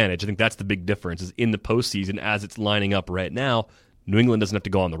field advantage. I think that's the big difference is in the postseason, as it's lining up right now, New England doesn't have to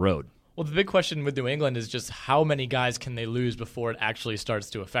go on the road. Well, the big question with New England is just how many guys can they lose before it actually starts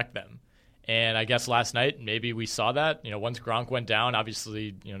to affect them? And I guess last night, maybe we saw that. Once Gronk went down,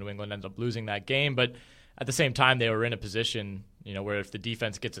 obviously, New England ended up losing that game. But at the same time, they were in a position, where if the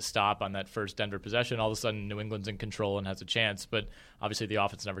defense gets a stop on that first Denver possession, all of a sudden New England's in control and has a chance. But obviously the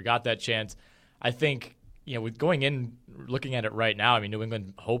offense never got that chance. I think, with going in, looking at it right now, New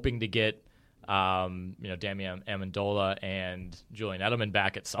England hoping to get, Damian Amendola and Julian Edelman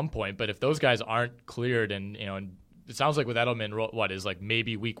back at some point. But if those guys aren't cleared and it sounds like with Edelman, what is like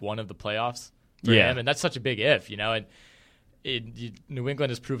maybe week 1 of the playoffs for him, and that's such a big if, and New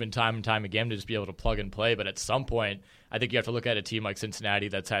England has proven time and time again to just be able to plug and play, but at some point, I think you have to look at a team like Cincinnati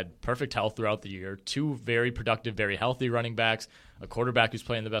that's had perfect health throughout the year, 2 very productive, very healthy running backs, a quarterback who's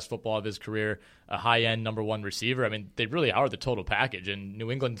playing the best football of his career, a high-end number 1 receiver. They really are the total package, and New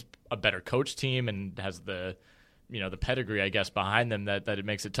England's a better coach team and has the pedigree, I guess, behind them that it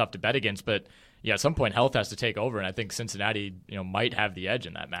makes it tough to bet against. But at some point, health has to take over, and I think Cincinnati, might have the edge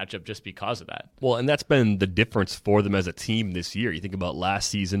in that matchup just because of that. Well, and that's been the difference for them as a team this year. You think about last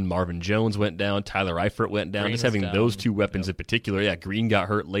season, Marvin Jones went down, Tyler Eifert went down. Just having those 2 weapons in particular. Yeah, Green got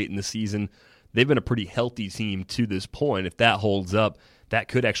hurt late in the season. They've been a pretty healthy team to this point. If that holds up, that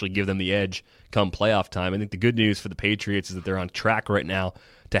could actually give them the edge come playoff time. I think the good news for the Patriots is that they're on track right now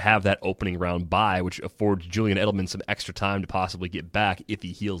to have that opening round bye, which affords Julian Edelman some extra time to possibly get back if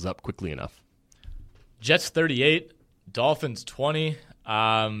he heals up quickly enough. Jets 38, Dolphins 20.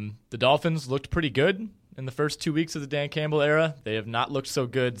 The Dolphins looked pretty good in the first 2 weeks of the Dan Campbell era. They have not looked so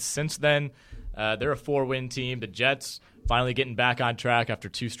good since then. They're a 4-win team. The Jets finally getting back on track after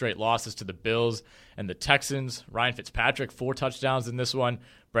 2 straight losses to the Bills and the Texans. Ryan Fitzpatrick, 4 touchdowns in this one.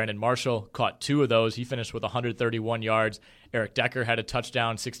 Brandon Marshall caught 2 of those. He finished with 131 yards. Eric Decker had a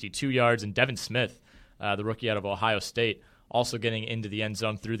touchdown, 62 yards. And Devin Smith, the rookie out of Ohio State, also getting into the end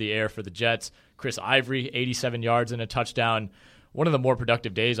zone through the air for the Jets. Chris Ivory, 87 yards and a touchdown. One of the more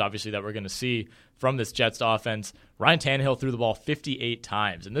productive days, obviously, that we're going to see from this Jets offense. Ryan Tannehill threw the ball 58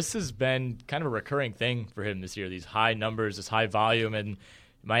 times, and this has been kind of a recurring thing for him this year, these high numbers, this high volume, and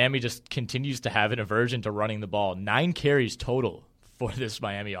Miami just continues to have an aversion to running the ball. 9 carries total for this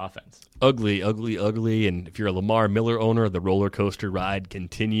Miami offense. Ugly, and if you're a Lamar Miller owner, the roller coaster ride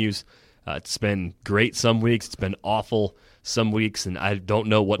continues. It's been great some weeks, it's been awful some weeks, and I don't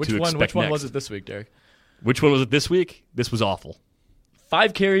know what to expect Which one next. was it this week, Derek? Which one was it this week? This was awful.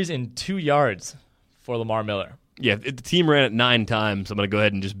 5 carries and 2 yards for Lamar Miller. Yeah, if the team ran it 9 times, I'm going to go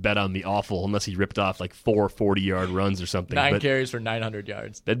ahead and just bet on the awful, unless he ripped off like 4 40-yard runs or something. 9 carries for 900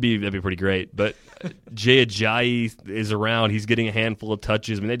 yards. That'd be pretty great. But Jay Ajayi is around. He's getting a handful of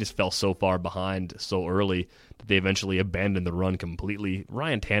touches. They just fell so far behind so early that they eventually abandoned the run completely.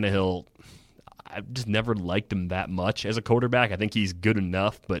 Ryan Tannehill, I've just never liked him that much as a quarterback. I think he's good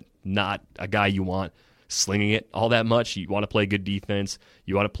enough, but not a guy you want slinging it all that much. You want to play good defense.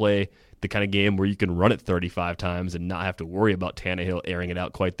 You want to play the kind of game where you can run it 35 times and not have to worry about Tannehill airing it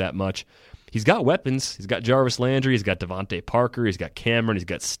out quite that much. He's got weapons. He's got Jarvis Landry. He's got Devontae Parker. He's got Cameron. He's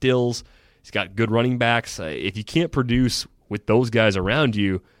got Stills. He's got good running backs. If you can't produce with those guys around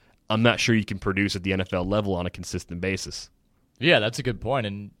you, I'm not sure you can produce at the NFL level on a consistent basis. Yeah, that's a good point.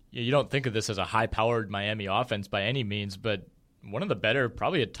 And you don't think of this as a high-powered Miami offense by any means, but one of the better,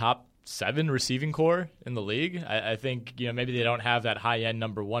 probably a top 7 receiving core in the league. I think maybe they don't have that high-end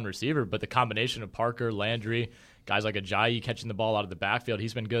number 1 receiver, but the combination of Parker, Landry, guys like Ajayi catching the ball out of the backfield,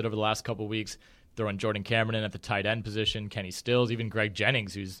 he's been good over the last couple of weeks. Throwing Jordan Cameron in at the tight end position, Kenny Stills, even Greg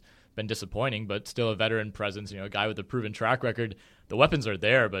Jennings, who's been disappointing, but still a veteran presence, a guy with a proven track record. The weapons are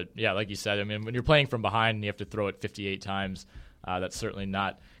there, but yeah, like you said, when you're playing from behind and you have to throw it 58 times, that's certainly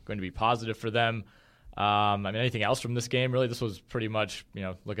not going to be positive for them. Anything else from this game? Really, this was pretty much,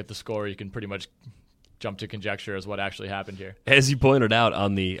 look at the score. You can pretty much jump to conjecture as what actually happened here. As you pointed out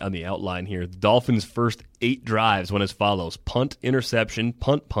on the outline here, the Dolphins' first 8 drives went as follows: punt, interception,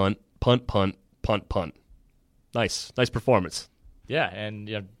 punt, punt, punt, punt, punt, punt. Nice performance. Yeah,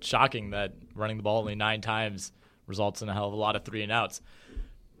 and shocking that running the ball only 9 times results in a hell of a lot of 3-and-outs.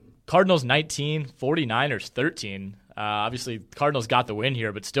 Cardinals 19, 49ers 13. Obviously, Cardinals got the win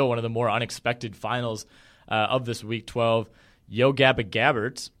here, but still one of the more unexpected finals of this Week 12. Yo Gabba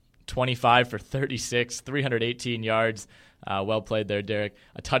Gabberts, 25 for 36, 318 yards. Well played there, Derek.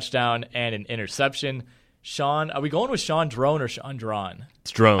 A touchdown and an interception. Sean, are we going with Sean Drone or Sean Drawn?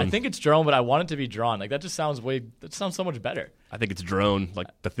 It's Drone. I think it's Drone, but I want it to be Drawn. Like that sounds so much better. I think it's Drone, like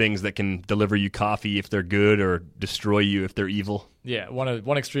the things that can deliver you coffee if they're good or destroy you if they're evil. Yeah,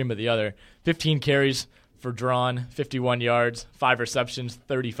 one extreme or the other. 15 carries for Drawn, 51 yards, 5 receptions,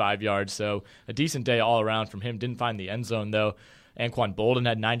 35 yards. So a decent day all around from him. Didn't find the end zone though. Anquan Bolden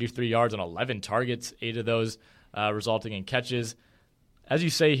had 93 yards on 11 targets, 8 of those resulting in catches. As you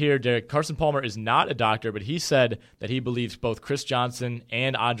say here, Derek, Carson Palmer is not a doctor, but he said that he believes both Chris Johnson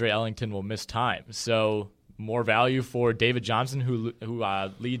and Andre Ellington will miss time. So more value for David Johnson, who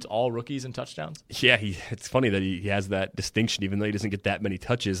leads all rookies in touchdowns? Yeah, it's funny that he has that distinction, even though he doesn't get that many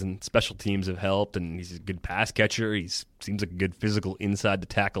touches, and special teams have helped, and he's a good pass catcher. He seems like a good physical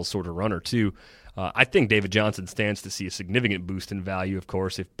inside-the-tackle sort of runner, too. I think David Johnson stands to see a significant boost in value, of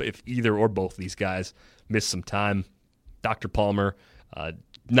course, if either or both of these guys miss some time. Dr. Palmer,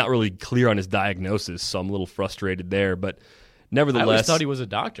 not really clear on his diagnosis, so I'm a little frustrated there. But nevertheless, I always thought he was a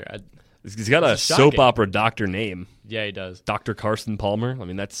doctor. He's got a soap opera doctor name. Yeah, he does. Dr. Carson Palmer. I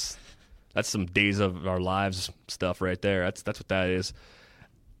mean, that's some Days of Our Lives stuff right there. That's what that is.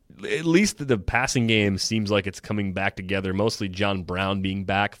 At least the passing game seems like it's coming back together. Mostly John Brown being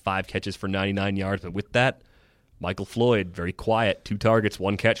back, 5 catches for 99 yards. But with that, Michael Floyd, very quiet, 2 targets,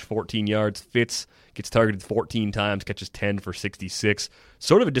 1 catch, 14 yards. Fitz gets targeted 14 times, catches 10 for 66.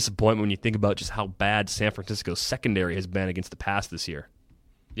 Sort of a disappointment when you think about just how bad San Francisco's secondary has been against the pass this year.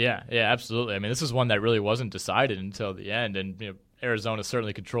 Yeah, absolutely. I mean, this is one that really wasn't decided until the end, and Arizona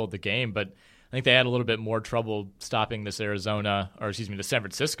certainly controlled the game, but I think they had a little bit more trouble stopping this the San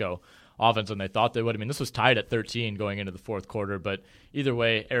Francisco offense than they thought they would. I mean, this was tied at 13 going into the fourth quarter, but either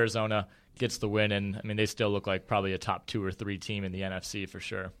way, Arizona gets the win, and I mean, they still look like probably a top 2 or 3 team in the NFC for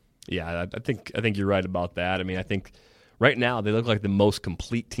sure. Yeah, I think you're right about that. I mean, I think right now they look like the most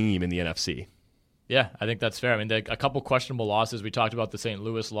complete team in the NFC. Yeah, I think that's fair. I mean, a couple questionable losses. We talked about the St.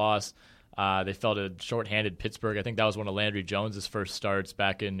 Louis loss. They fell to shorthanded Pittsburgh. I think that was one of Landry Jones's first starts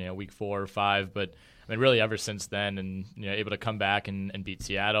back in week 4 or 5. But I mean, really ever since then, and able to come back and beat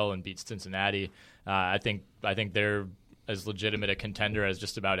Seattle and beat Cincinnati. I think they're as legitimate a contender as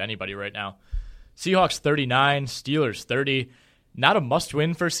just about anybody right now. Seahawks 39, Steelers 30. Not a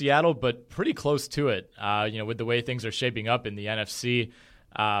must-win for Seattle, but pretty close to it. With the way things are shaping up in the NFC.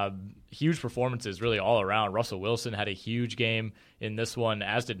 Huge performances really all around. Russell Wilson had a huge game in this one,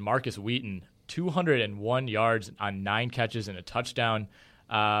 as did Marcus Wheaton, 201 yards on 9 catches and a touchdown.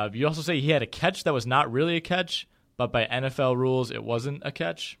 You also say he had a catch that was not really a catch, but by NFL rules, it wasn't a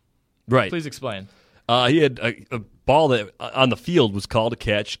catch. Right. Please explain. He had a ball that on the field was called a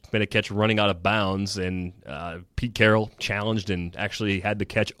catch, made a catch running out of bounds, and Pete Carroll challenged and actually had the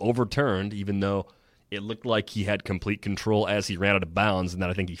catch overturned, even though it looked like he had complete control as he ran out of bounds, and then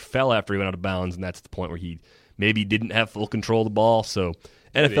I think he fell after he went out of bounds, and that's the point where he maybe didn't have full control of the ball. So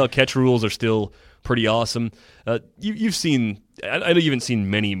NFL catch rules are still pretty awesome. You've seen, I know you haven't seen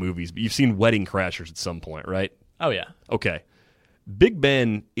many movies, but you've seen Wedding Crashers at some point, right? Oh, yeah. Okay. Big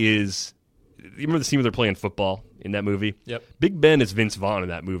Ben is, you remember the scene where they're playing football in that movie? Yep. Big Ben is Vince Vaughn in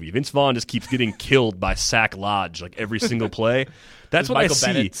that movie. Vince Vaughn just keeps getting killed by Sack Lodge like every single play. That's what Michael I see.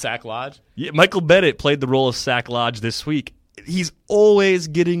 Bennett, Sack Lodge? Yeah, Michael Bennett played the role of Sack Lodge this week. He's always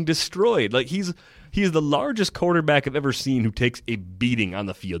getting destroyed. Like he is the largest quarterback I've ever seen who takes a beating on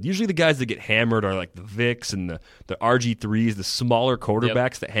the field. Usually the guys that get hammered are like the Vicks and the RG3s, the smaller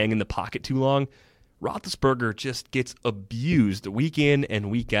quarterbacks that hang in the pocket too long. Roethlisberger just gets abused week in and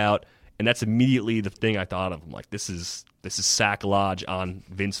week out, and that's immediately the thing I thought of. I'm like, this is Sack Lodge on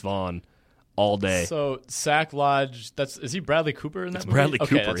Vince Vaughn all day. So Sack Lodge, is he Bradley Cooper in that movie? Bradley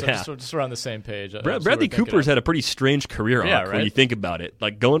okay, Cooper, that's, yeah. Just around the same page. Bradley Cooper's had a pretty strange career arc when right? you think about it.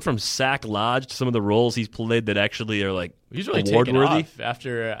 Like going from Sack Lodge to some of the roles he's played that actually are like he's really award-worthy. Taken off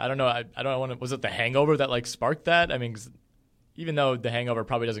after, I don't know, was it The Hangover that like sparked that? I mean, even though The Hangover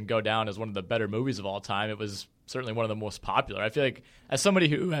probably doesn't go down as one of the better movies of all time, it was certainly one of the most popular. I feel like as somebody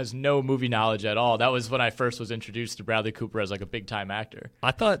who has no movie knowledge at all, that was when I first was introduced to Bradley Cooper as like a big-time actor.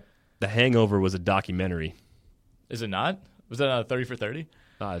 I thought The Hangover was a documentary. Is it not? Was that on 30 for 30?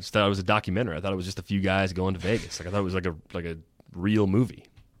 I just thought it was a documentary. I thought it was just a few guys going to Vegas. Like I thought it was like a real movie.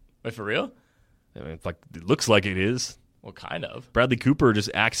 Wait, for real? I mean, it looks like it is. Well, kind of. Bradley Cooper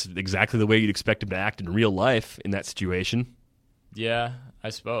just acts exactly the way you'd expect him to act in real life in that situation. Yeah, I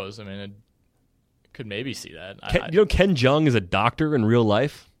suppose. I mean, I could maybe see that. Ken Jeong is a doctor in real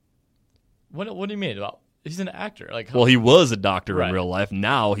life. What do you mean? He's an actor. Well, he was a doctor Right. in real life.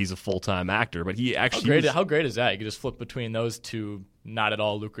 Now he's a full-time actor, but he actually How great is that? You can just flip between those two not at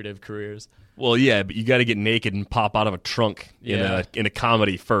all lucrative careers. Well, yeah, but you got to get naked and pop out of a trunk in a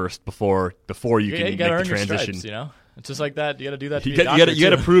comedy first before you can You make gotta the earn your transition. stripes, It's just like that. You got to do that to You be a got doctor,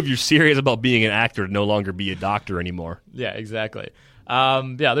 to too. prove you're serious about being an actor to no longer be a doctor anymore. Yeah, exactly.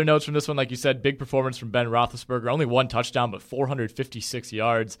 Other notes from this one, like you said, big performance from Ben Roethlisberger. Only one touchdown, but 456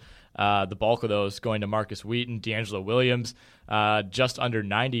 yards. The bulk of those going to Marcus Wheaton, D'Angelo Williams, just under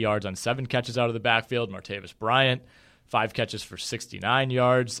 90 yards on 7 catches out of the backfield. Martavis Bryant, 5 catches for 69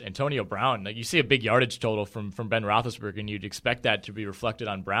 yards. Antonio Brown, you see a big yardage total from Ben Roethlisberger, and you'd expect that to be reflected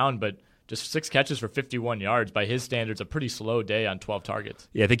on Brown, but just 6 catches for 51 yards. By his standards, a pretty slow day on 12 targets.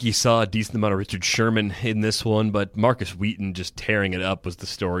 Yeah, I think you saw a decent amount of Richard Sherman in this one, but Marcus Wheaton just tearing it up was the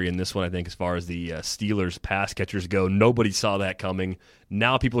story in this one, I think, as far as the Steelers pass catchers go. Nobody saw that coming.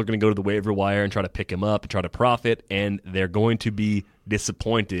 Now people are going to go to the waiver wire and try to pick him up and try to profit, and they're going to be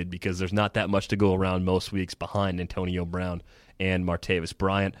disappointed because there's not that much to go around most weeks behind Antonio Brown and Martavis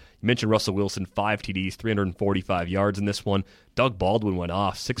Bryant. You mentioned Russell Wilson, 5 TDs, 345 yards in this one. Doug Baldwin went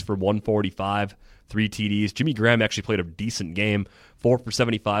off, 6 for 145, 3 TDs. Jimmy Graham actually played a decent game, 4 for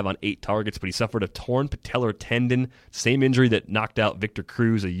 75 on 8 targets, but he suffered a torn patellar tendon, same injury that knocked out Victor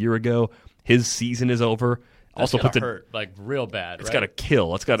Cruz a year ago. His season is over. That's also hurt, real bad. It's got to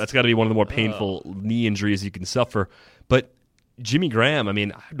kill. That's got to be one of the more painful knee injuries you can suffer. But Jimmy Graham, I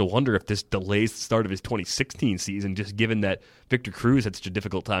have to wonder if this delays the start of his 2016 season, just given that Victor Cruz had such a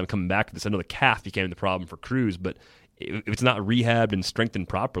difficult time coming back to this. I know the calf became the problem for Cruz, but if it's not rehabbed and strengthened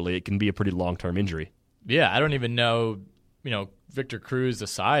properly, it can be a pretty long-term injury. Yeah, I don't even know, Victor Cruz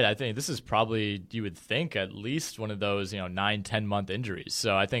aside, I think this is probably, you would think, at least one of those, 9-10 month injuries.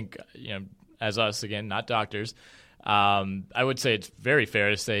 So I think, as us, again, not doctors, I would say it's very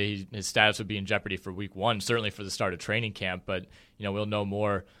fair to say his status would be in jeopardy for week 1, certainly for the start of training camp, but we'll know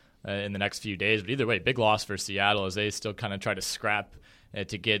more in the next few days. But either way, big loss for Seattle as they still kind of try to scrap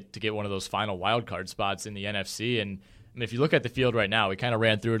to get one of those final wild card spots in the NFC. And if you look at the field right now, we kind of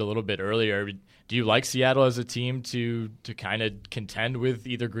ran through it a little bit earlier. Do you like Seattle as a team to kind of contend with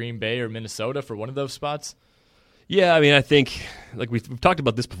either Green Bay or Minnesota for one of those spots? Yeah, I think, like we've talked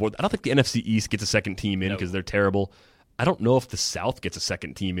about this before, I don't think the NFC East gets a second team in because they're terrible. I don't know if the South gets a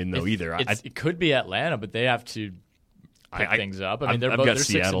second team in, though, either. It could be Atlanta, but they have to pick things up. They're got they're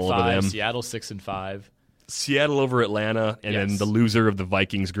Seattle 6-5, over them. Seattle 6-5. Seattle over Atlanta, and then the loser of the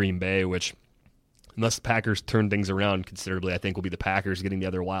Vikings, Green Bay, which, unless the Packers turn things around considerably, I think will be the Packers getting the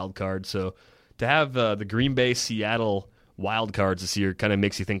other wild card. So to have the Green Bay, Seattle wild cards this year kind of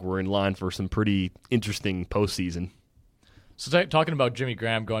makes you think we're in line for some pretty interesting postseason. So talking about Jimmy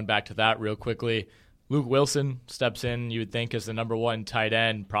Graham, going back to that real quickly, Luke Wilson steps in, you would think, as the number 1 tight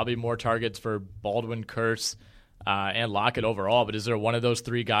end, probably more targets for Baldwin, Kurtz, and Lockett overall. But is there one of those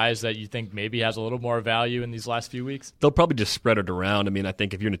 3 guys that you think maybe has a little more value in these last few weeks? They'll probably just spread it around. I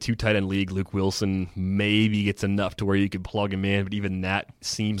think if you're in a 2 tight end league, Luke Wilson maybe gets enough to where you could plug him in, but even that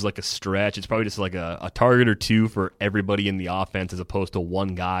seems like a stretch. It's probably just like a target or 2 for everybody in the offense as opposed to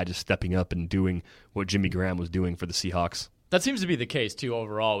one guy just stepping up and doing what Jimmy Graham was doing for the Seahawks. That seems to be the case, too,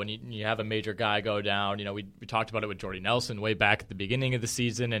 overall. When you have a major guy go down, we talked about it with Jordy Nelson way back at the beginning of the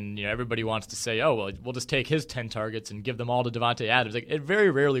season, and everybody wants to say, oh, well, we'll just take his 10 targets and give them all to Davante Adams. It very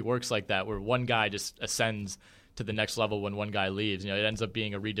rarely works like that, where one guy just ascends to the next level when one guy leaves. It ends up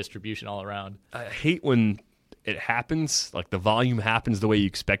being a redistribution all around. I hate when it happens, like the volume happens the way you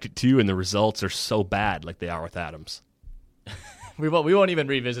expect it to, and the results are so bad like they are with Adams. We won't even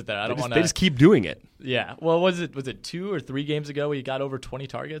revisit that. I don't want to. They just keep doing it. Yeah. Well, was it 2 or 3 games ago he got over 20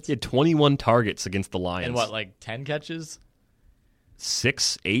 targets? He had 21 targets against the Lions. And 10 catches?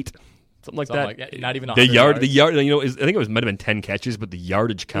 6, 8, something like that. Not even 100 the yard. I think it might have been 10 catches, but the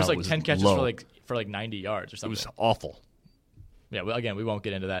yardage count was 10 catches low. for 90 yards or something. It was awful. Yeah. Well, again, we won't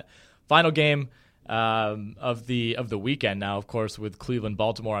get into that. Final game of the weekend now, of course, with Cleveland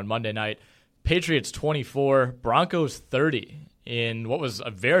Baltimore on Monday night. Patriots 24, Broncos 30. In what was a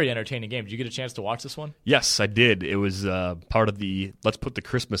very entertaining game. Did you get a chance to watch this one? Yes, I did. It was part of the let's put the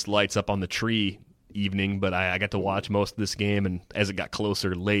Christmas lights up on the tree evening, but I got to watch most of this game, and as it got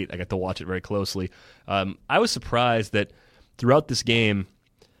closer late, I got to watch it very closely. I was surprised that throughout this game,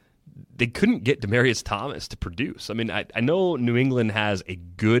 they couldn't get Demaryius Thomas to produce. I know New England has a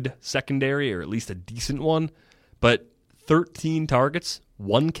good secondary, or at least a decent one, but 13 targets,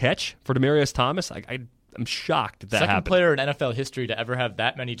 1 catch for Demaryius Thomas, I'm shocked that happened. Second player in NFL history to ever have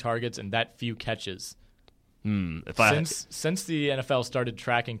that many targets and that few catches. Since the NFL started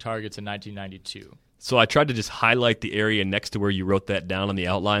tracking targets in 1992. So I tried to just highlight the area next to where you wrote that down on the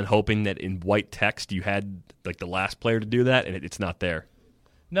outline, hoping that in white text you had like the last player to do that, and it's not there.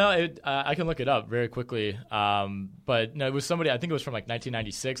 No, I can look it up very quickly. But no, it was somebody, I think it was from like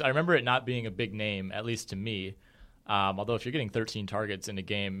 1996. I remember it not being a big name, at least to me. Although if you're getting 13 targets in a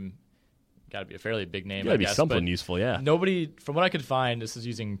game, got to be a fairly big name. Got to be guess. something but useful, yeah. Nobody, from what I could find, this is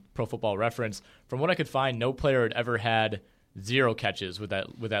using Pro Football Reference. From what I could find, no player had ever had 0 catches with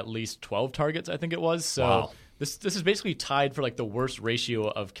at least 12 targets, I think it was. So wow. This is basically tied for like the worst ratio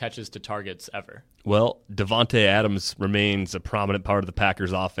of catches to targets ever. Well, Davante Adams remains a prominent part of the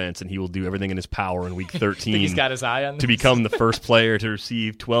Packers offense, and he will do everything in his power in Week 13 Think he's got his eye on to this? become the first player to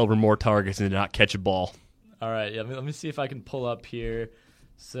receive 12 or more targets and to not catch a ball. All right, yeah, let me see if I can pull up here.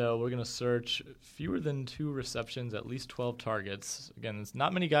 So we're going to search fewer than 2 receptions, at least 12 targets. Again,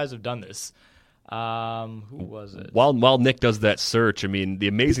 not many guys have done this. Who was it? While Nick does that search, I mean, the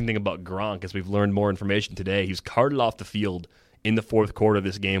amazing thing about Gronk, as we've learned more information today, he was carted off the field in the fourth quarter of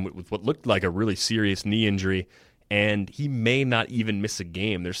this game with what looked like a really serious knee injury, and he may not even miss a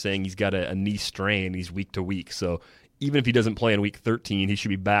game. They're saying he's got a knee strain. He's week to week. So even if he doesn't play in Week 13, he should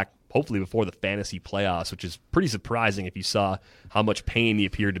be back hopefully before the fantasy playoffs, which is pretty surprising if you saw how much pain he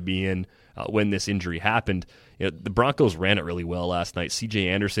appeared to be in when this injury happened. You know, the Broncos ran it really well last night. C.J.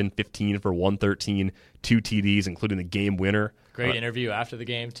 Anderson, 15 for 113, 2 TDs, including the game winner. Great interview after the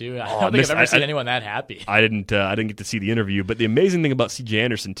game, too. I don't think I've ever seen anyone that happy. I didn't get to see the interview, but the amazing thing about C.J.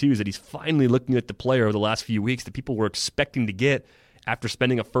 Anderson, too, is that he's finally looking at the player over the last few weeks that people were expecting to get after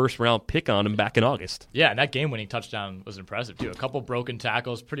spending a first-round pick on him back in August. Yeah, and that game-winning touchdown was impressive, too. A couple broken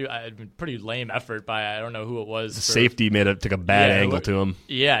tackles, pretty lame effort by, I don't know who it was. The safety took a bad angle to him.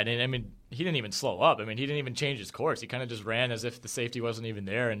 Yeah, and I mean, he didn't even slow up. I mean, he didn't even change his course. He kind of just ran as if the safety wasn't even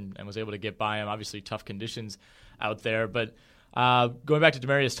there and was able to get by him. Obviously, tough conditions out there. But going back to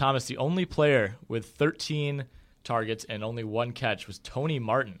Demaryius Thomas, the only player with 13 targets and only 1 catch was Tony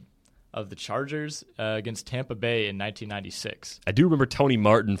Martin of the Chargers against Tampa Bay in 1996. I do remember Tony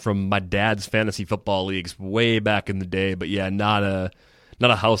Martin from my dad's fantasy football leagues way back in the day, but yeah, not a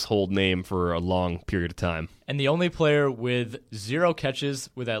household name for a long period of time. And the only player with 0 catches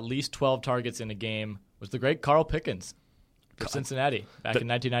with at least 12 targets in a game was the great Carl Pickens for Cincinnati back in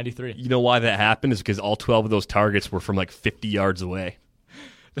 1993. You know why that happened? Is because all 12 of those targets were from like 50 yards away.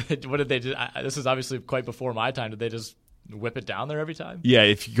 What did they do? This is obviously quite before my time. Did they just whip it down there every time? Yeah,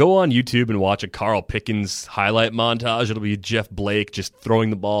 if you go on YouTube and watch a Carl Pickens highlight montage, it'll be Jeff Blake just throwing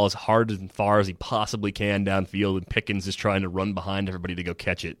the ball as hard and far as he possibly can downfield, and Pickens is trying to run behind everybody to go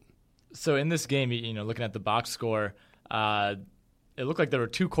catch it. So in this game, looking at the box score, it looked like there were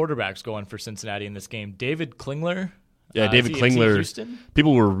 2 quarterbacks going for Cincinnati in this game. David Klingler. Yeah, David Klingler. Houston?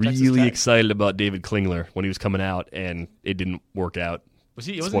 People were really excited about David Klingler when he was coming out, and it didn't work out.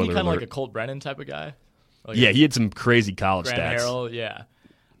 Wasn't he kind of like a Colt Brennan type of guy? Like yeah, he had some crazy college Graham stats. Harrell, yeah.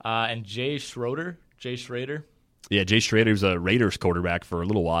 And Jay Schroeder. Yeah, Jay Schroeder was a Raiders quarterback for a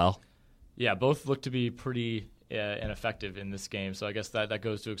little while. Yeah, both look to be pretty ineffective in this game, so I guess that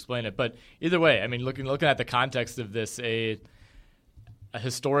goes to explain it. But either way, I mean, looking at the context of this, a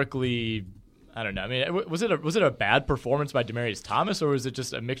historically, I don't know. I mean, was it a bad performance by Demaryius Thomas, or was it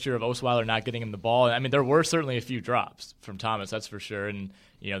just a mixture of Osweiler not getting him the ball? I mean, there were certainly a few drops from Thomas, that's for sure, and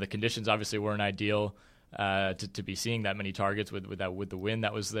the conditions obviously weren't ideal to be seeing that many targets with the wind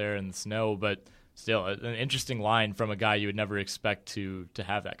that was there and the snow, but still an interesting line from a guy you would never expect to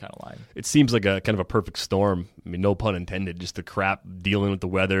have that kind of line. It seems like a kind of a perfect storm. I mean, no pun intended. Just the crap dealing with the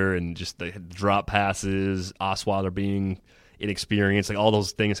weather and just the drop passes, Osweiler being inexperienced, like all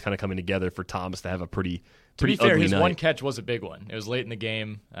those things kind of coming together for Thomas to have a pretty to be fair, ugly his night. one catch was a big one. It was late in the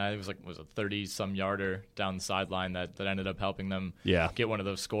game. It was a 30-some yarder down the sideline that ended up helping them get one of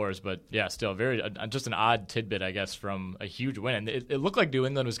those scores. But yeah, still just an odd tidbit, I guess, from a huge win. And it looked like New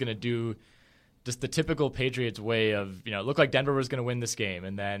England was going to do just the typical Patriots way of, it looked like Denver was going to win this game,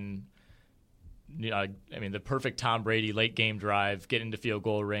 and then the perfect Tom Brady late game drive, get into field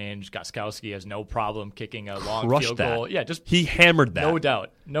goal range. Gostkowski has no problem kicking a long field goal. Yeah, he hammered that.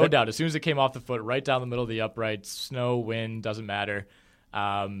 No doubt. As soon as it came off the foot, right down the middle of the uprights, snow, wind, doesn't matter.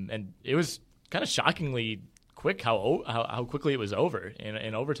 And it was kind of shockingly quick how quickly it was over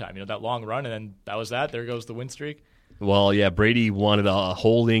in overtime. That long run, and then that was that. There goes the win streak. Well, yeah, Brady wanted a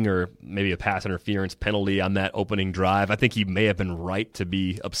holding or maybe a pass interference penalty on that opening drive. I think he may have been right to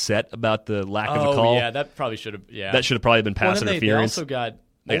be upset about the lack of a call. Yeah, that probably should have. Yeah, that should have probably been pass interference. They also got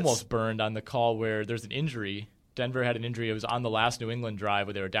almost burned on the call where there's an injury. Denver had an injury. It was on the last New England drive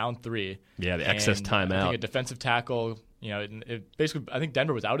where they were down 3. Yeah, the excess timeout. I think a defensive tackle. Basically, I think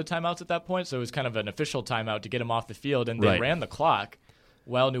Denver was out of timeouts at that point, so it was kind of an official timeout to get him off the field, and they ran the clock.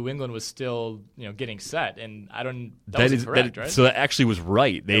 while New England was still, getting set. And that was correct, right? So that actually was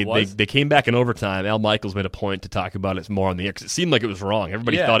right. They came back in overtime. Al Michaels made a point to talk about it more on the X. It seemed like it was wrong.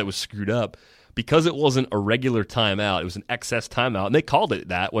 Everybody thought it was screwed up. Because it wasn't a regular timeout, it was an excess timeout, and they called it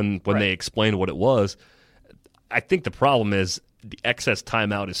that when they explained what it was. I think the problem is the excess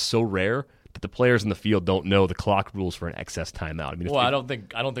timeout is so rare that the players in the field don't know the clock rules for an excess timeout. I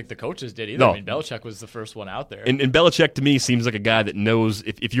don't think the coaches did either. No. I mean, Belichick was the first one out there. And Belichick, to me, seems like a guy that knows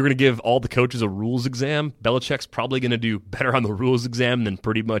if you're going to give all the coaches a rules exam, Belichick's probably going to do better on the rules exam than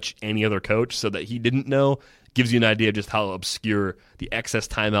pretty much any other coach, so that he didn't know gives you an idea of just how obscure the excess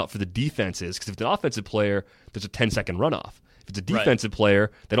timeout for the defense is. Because if it's an offensive player, there's a 10-second runoff. If it's a defensive player,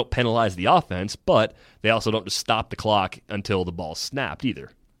 they don't penalize the offense, but they also don't just stop the clock until the ball's snapped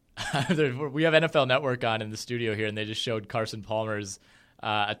either. We have NFL Network on in the studio here, and they just showed Carson Palmer's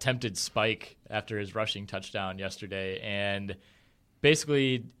attempted spike after his rushing touchdown yesterday. And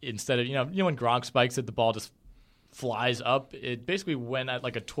basically, instead of, when Gronk spikes it, the ball just flies up. It basically went at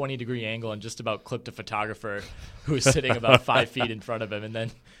like a 20-degree angle and just about clipped a photographer who was sitting about 5 feet in front of him, and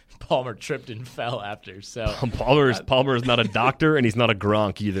then Palmer tripped and fell after. So Palmer is not a doctor, and he's not a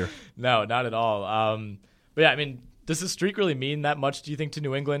Gronk either. No, not at all. But yeah, I mean, does the streak really mean that much, do you think, to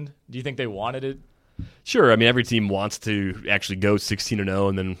New England? Do you think they wanted it? Sure. I mean, every team wants to actually go 16-0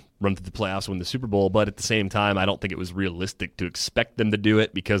 and then run through the playoffs, win the Super Bowl. But at the same time, I don't think it was realistic to expect them to do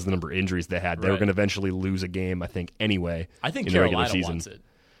it because of the number of injuries they had. They were going to eventually lose a game, I think, anyway. I think in the regular Carolina season. wants it.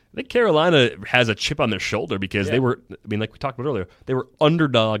 I think Carolina has a chip on their shoulder because they were, like we talked about earlier, they were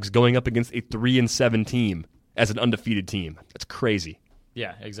underdogs going up against a 3-7 team as an undefeated team. That's crazy.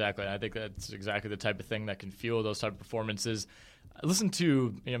 Yeah, exactly. I think that's exactly the type of thing that can fuel those type of performances. I listened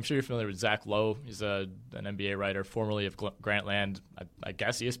to, I'm sure you're familiar with Zach Lowe. He's an NBA writer, formerly of Grantland, I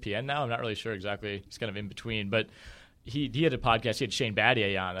guess ESPN now. I'm not really sure exactly. He's kind of in between. But he had a podcast. He had Shane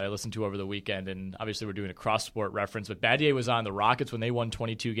Battier on that I listened to over the weekend. And obviously we're doing a cross-sport reference. But Battier was on the Rockets when they won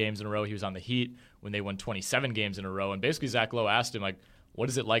 22 games in a row. He was on the Heat when they won 27 games in a row. And basically Zach Lowe asked him, what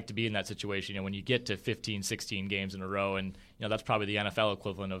is it like to be in that situation, when you get to 15, 16 games in a row? And, that's probably the NFL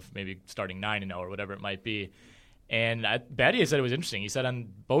equivalent of maybe starting 9-0 or whatever it might be. And Battier said it was interesting. He said on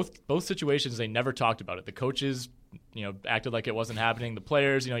both situations, they never talked about it. The coaches, acted like it wasn't happening. The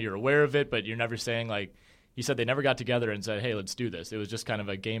players, you're aware of it, but you're never saying, he said they never got together and said, hey, let's do this. It was just kind of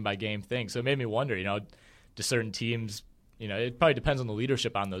a game-by-game thing. So it made me wonder, do certain teams, it probably depends on the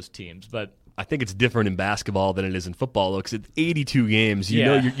leadership on those teams, but I think it's different in basketball than it is in football, though, because it's 82 games. You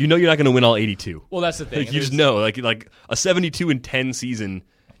know you're not going to win all 82. Well, that's the thing. You just know, like a 72-10 season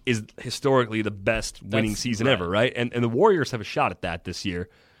is historically the best winning season ever, right? And the Warriors have a shot at that this year,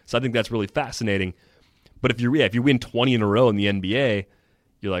 so I think that's really fascinating. But if you win 20 in a row in the NBA,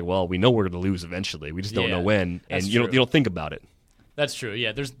 you're like, well, we know we're going to lose eventually. We just don't know when, and you don't think about it. That's true.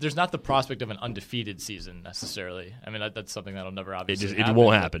 Yeah, there's not the prospect of an undefeated season necessarily. I mean, that's something that'll never obviously happen. It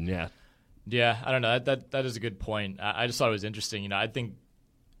won't happen. Yeah. Yeah, I don't know. That is a good point. I just thought it was interesting. I think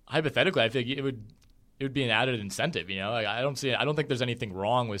hypothetically, I think it would be an added incentive. I don't think there's anything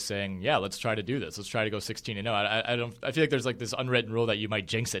wrong with saying, yeah, let's try to do this. Let's try to go 16-0. I feel like there's this unwritten rule that you might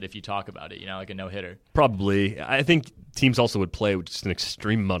jinx it if you talk about it. Like a no hitter. Probably. I think teams also would play with just an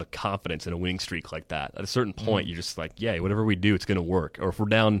extreme amount of confidence in a winning streak like that. At a certain point, you're just like, yeah, whatever we do, it's going to work. Or if we're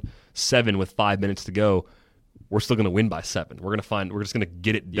down 7 with 5 minutes to go, we're still going to win by 7. We're just going to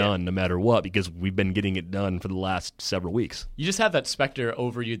get it done no matter what because we've been getting it done for the last several weeks. You just have that specter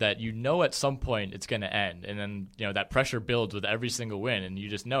over you that at some point it's going to end, and then that pressure builds with every single win, and you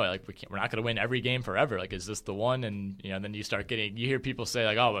just know it. We're not going to win every game forever. Is this the one? And then you hear people say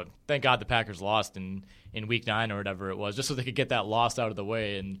oh, but thank God the Packers lost in week 9 or whatever it was, just so they could get that loss out of the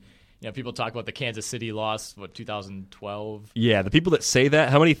way. And people talk about the Kansas City loss, 2012. Yeah, the people that say that,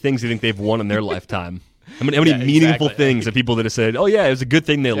 how many things do you think they've won in their lifetime? How many meaningful things that people that have said, oh, yeah, it was a good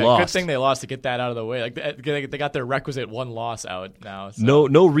thing they lost. Good thing they lost to get that out of the way. They got their requisite one loss out now. So.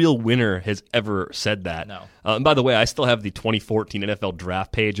 No real winner has ever said that. No. And by the way, I still have the 2014 NFL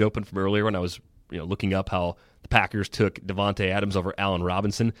draft page open from earlier when I was looking up how the Packers took Devontae Adams over Allen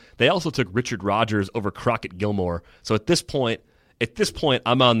Robinson. They also took Richard Rodgers over Crockett Gilmore. So at this point,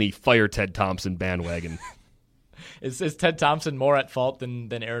 I'm on the fire Ted Thompson bandwagon. Is Ted Thompson more at fault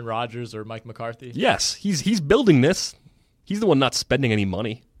than Aaron Rodgers or Mike McCarthy? Yes, he's building this. He's the one not spending any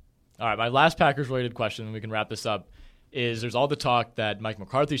money. All right, my last Packers-related question, and we can wrap this up, is there's all the talk that Mike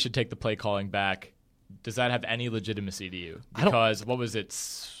McCarthy should take the play calling back. Does that have any legitimacy to you? Because, what was it,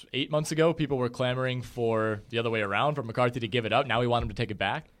 8 months ago, people were clamoring for the other way around, for McCarthy to give it up. Now we want him to take it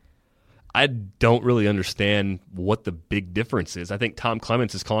back? I don't really understand what the big difference is. I think Tom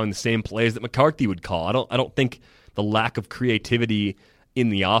Clements is calling the same plays that McCarthy would call. I don't think the lack of creativity in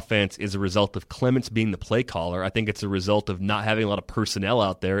the offense is a result of Clements being the play caller. I think it's a result of not having a lot of personnel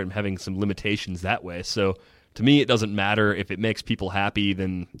out there and having some limitations that way. So to me, it doesn't matter. If it makes people happy,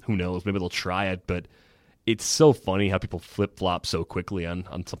 then who knows? Maybe they'll try it. But it's so funny how people flip-flop so quickly on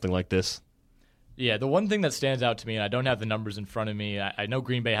something like this. Yeah, the one thing that stands out to me, and I don't have the numbers in front of me, I know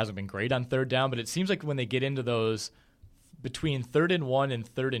Green Bay hasn't been great on third down, but it seems like when they get into those between 3rd and 1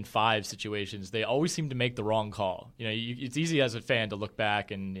 and 3rd and 5 situations, they always seem to make the wrong call. It's easy as a fan to look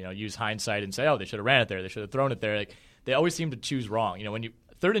back and use hindsight and say, oh, they should have ran it there, they should have thrown it there. Like, they always seem to choose wrong. When you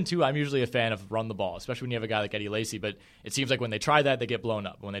 3rd and 2, I'm usually a fan of run the ball, especially when you have a guy like Eddie Lacy. But it seems like when they try that, they get blown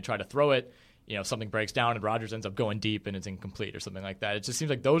up. When they try to throw it, something breaks down and Rodgers ends up going deep and it's incomplete or something like that. It just seems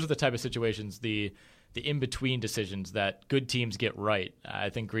like those are the type of situations, the in-between decisions that good teams get right.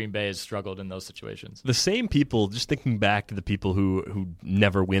 I think Green Bay has struggled in those situations. The same people, just thinking back to the people who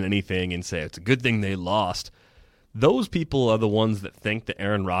never win anything and say it's a good thing they lost, those people are the ones that think that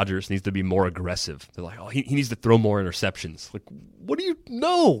Aaron Rodgers needs to be more aggressive. They're like, oh, he needs to throw more interceptions. Like, what do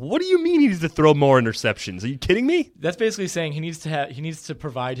you mean he needs to throw more interceptions? Are you kidding me? That's basically saying he needs to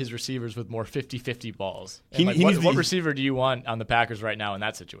provide his receivers with more 50-50 balls. What receiver do you want on the Packers right now in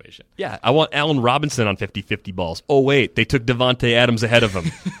that situation? Yeah, I want Allen Robinson on 50-50 balls. Oh wait, they took Devontae Adams ahead of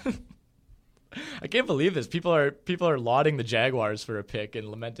him. I can't believe this. People are lauding the Jaguars for a pick and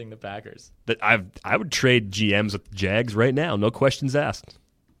lamenting the Packers. I would trade GMs with the Jags right now. No questions asked.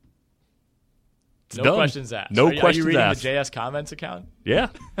 No questions asked. No questions asked. Are you reading the JS Comments account? Yeah,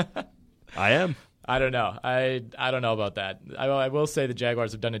 I am. I don't know. I don't know about that. I will say the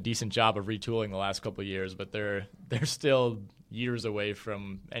Jaguars have done a decent job of retooling the last couple of years, but they're still years away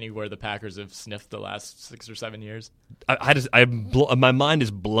from anywhere the Packers have sniffed the last 6 or 7 years. My mind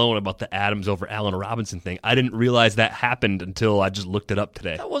is blown about the Adams over Allen Robinson thing. I didn't realize that happened until I just looked it up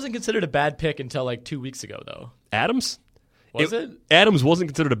today. That wasn't considered a bad pick until like 2 weeks ago, though. Adams? Was it? Adams wasn't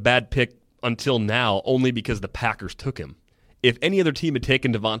considered a bad pick until now, only because the Packers took him. If any other team had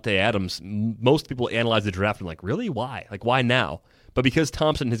taken Devontae Adams, most people analyze the draft and like, really? Why? Like, why now? But because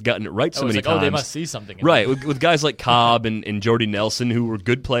Thompson has gotten it right so many times. Oh, they must see something. Right, with guys like Cobb and Jordy Nelson, who were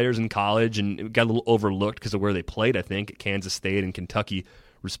good players in college and got a little overlooked because of where they played, I think, at Kansas State and Kentucky,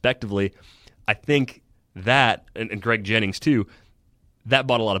 respectively. I think that, and Greg Jennings too, that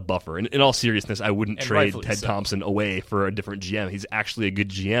bought a lot of buffer. And in all seriousness, I wouldn't trade Ted Thompson away for a different GM. He's actually a good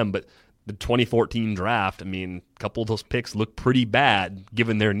GM, but the 2014 draft, I mean, a couple of those picks look pretty bad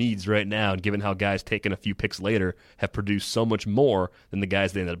given their needs right now and given how guys taken a few picks later have produced so much more than the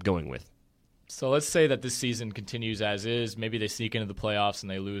guys they ended up going with. So let's say that this season continues as is. Maybe they sneak into the playoffs and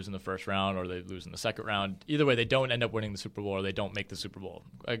they lose in the first round or they lose in the second round. Either way, they don't end up winning the Super Bowl or they don't make the Super Bowl,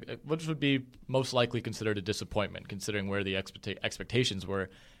 which would be most likely considered a disappointment considering where the expectations were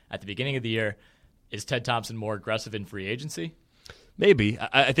at the beginning of the year. Is Ted Thompson more aggressive in free agency? Maybe.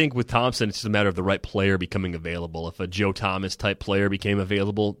 I think with Thompson, it's just a matter of the right player becoming available. If a Joe Thomas-type player became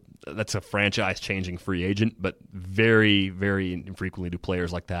available, that's a franchise-changing free agent, but very, very infrequently do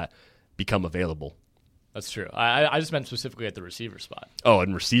players like that become available. That's true. I just meant specifically at the receiver spot. Oh,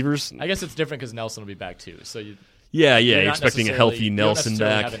 and receivers? I guess it's different because Nelson will be back too. So you're expecting a healthy Nelson back. You don't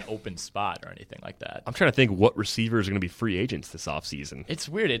necessarily have an open spot or anything like that. I'm trying to think what receivers are going to be free agents this offseason. It's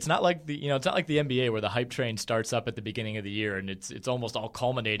weird. It's not like the NBA where the hype train starts up at the beginning of the year and it's almost all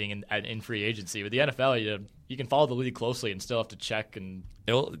culminating in free agency. With the NFL, you can follow the league closely and still have to check and.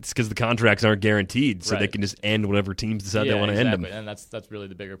 It's because the contracts aren't guaranteed, so They can just end whatever teams decide they want to end them. And that's really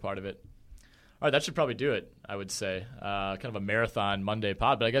the bigger part of it. All right, that should probably do it, I would say. Kind of a marathon Monday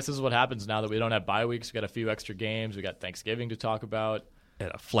pod, but I guess this is what happens now that we don't have bye weeks. We got a few extra games. We got Thanksgiving to talk about. And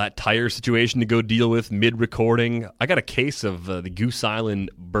a flat tire situation to go deal with mid-recording. I got a case of the Goose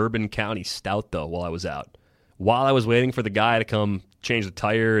Island Bourbon County Stout, though, while I was out. While I was waiting for the guy to come change the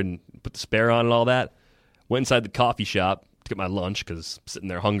tire and put the spare on and all that, went inside the coffee shop to get my lunch because I'm sitting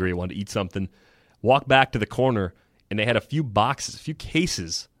there hungry, I wanted to eat something. Walked back to the corner, and they had a few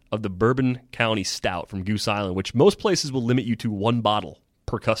cases of the Bourbon County Stout from Goose Island, which most places will limit you to one bottle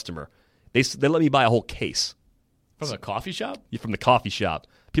per customer. They let me buy a whole case. From the coffee shop? Yeah, from the coffee shop.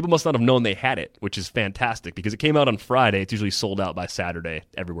 People must not have known they had it, which is fantastic because it came out on Friday. It's usually sold out by Saturday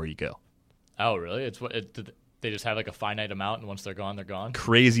everywhere you go. Oh, really? They just have like a finite amount, and once they're gone, they're gone?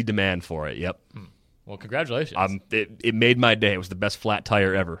 Crazy demand for it, yep. Well, congratulations. It made my day. It was the best flat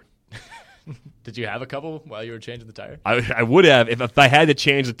tire ever. Did you have a couple while you were changing the tire? I would have if I had to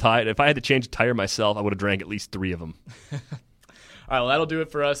change the tire. If I had to change the tire myself, I would have drank at least 3 of them. All right, well, that'll do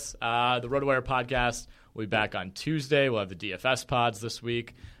it for us. The RotoWire podcast will be back on Tuesday. We'll have the DFS pods this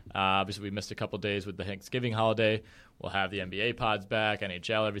week. Obviously, we missed a couple days with the Thanksgiving holiday. We'll have the NBA pods back,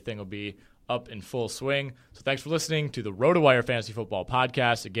 NHL. Everything will be up in full swing. So thanks for listening to the RotoWire Fantasy Football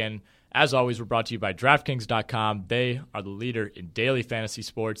Podcast. Again, as always, we're brought to you by DraftKings.com. They are the leader in daily fantasy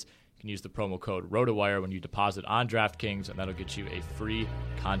sports. You can use the promo code RotoWire when you deposit on DraftKings, and that'll get you a free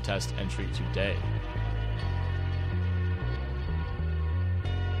contest entry today.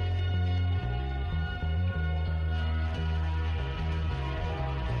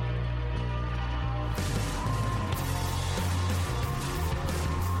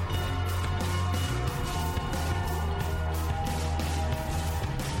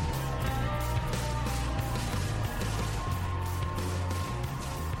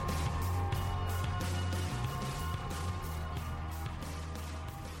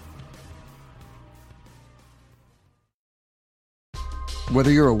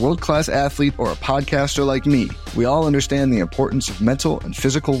 Whether you're a world-class athlete or a podcaster like me, we all understand the importance of mental and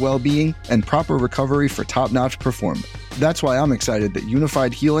physical well-being and proper recovery for top-notch performance. That's why I'm excited that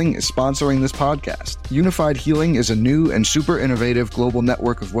Unified Healing is sponsoring this podcast. Unified Healing is a new and super innovative global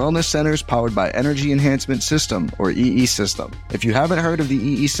network of wellness centers powered by Energy Enhancement System, or EE System. If you haven't heard of the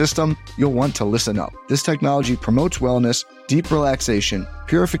EE System, you'll want to listen up. This technology promotes wellness, deep relaxation,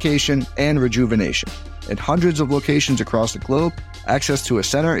 purification, and rejuvenation. In hundreds of locations across the globe, access to a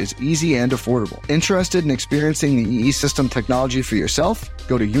center is easy and affordable. Interested in experiencing the EE System technology for yourself?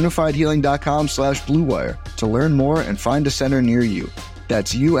 Go to unifiedhealing.com/bluewire to learn more and find a center near you.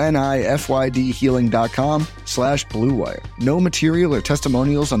 That's unifydhealing.com/bluewire. No material or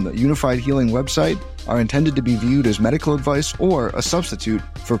testimonials on the Unified Healing website are intended to be viewed as medical advice or a substitute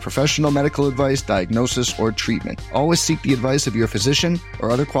for professional medical advice, diagnosis, or treatment. Always seek the advice of your physician or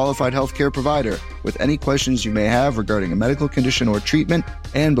other qualified healthcare provider with any questions you may have regarding a medical condition or treatment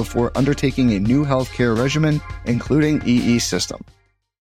and before undertaking a new healthcare regimen, including EE System.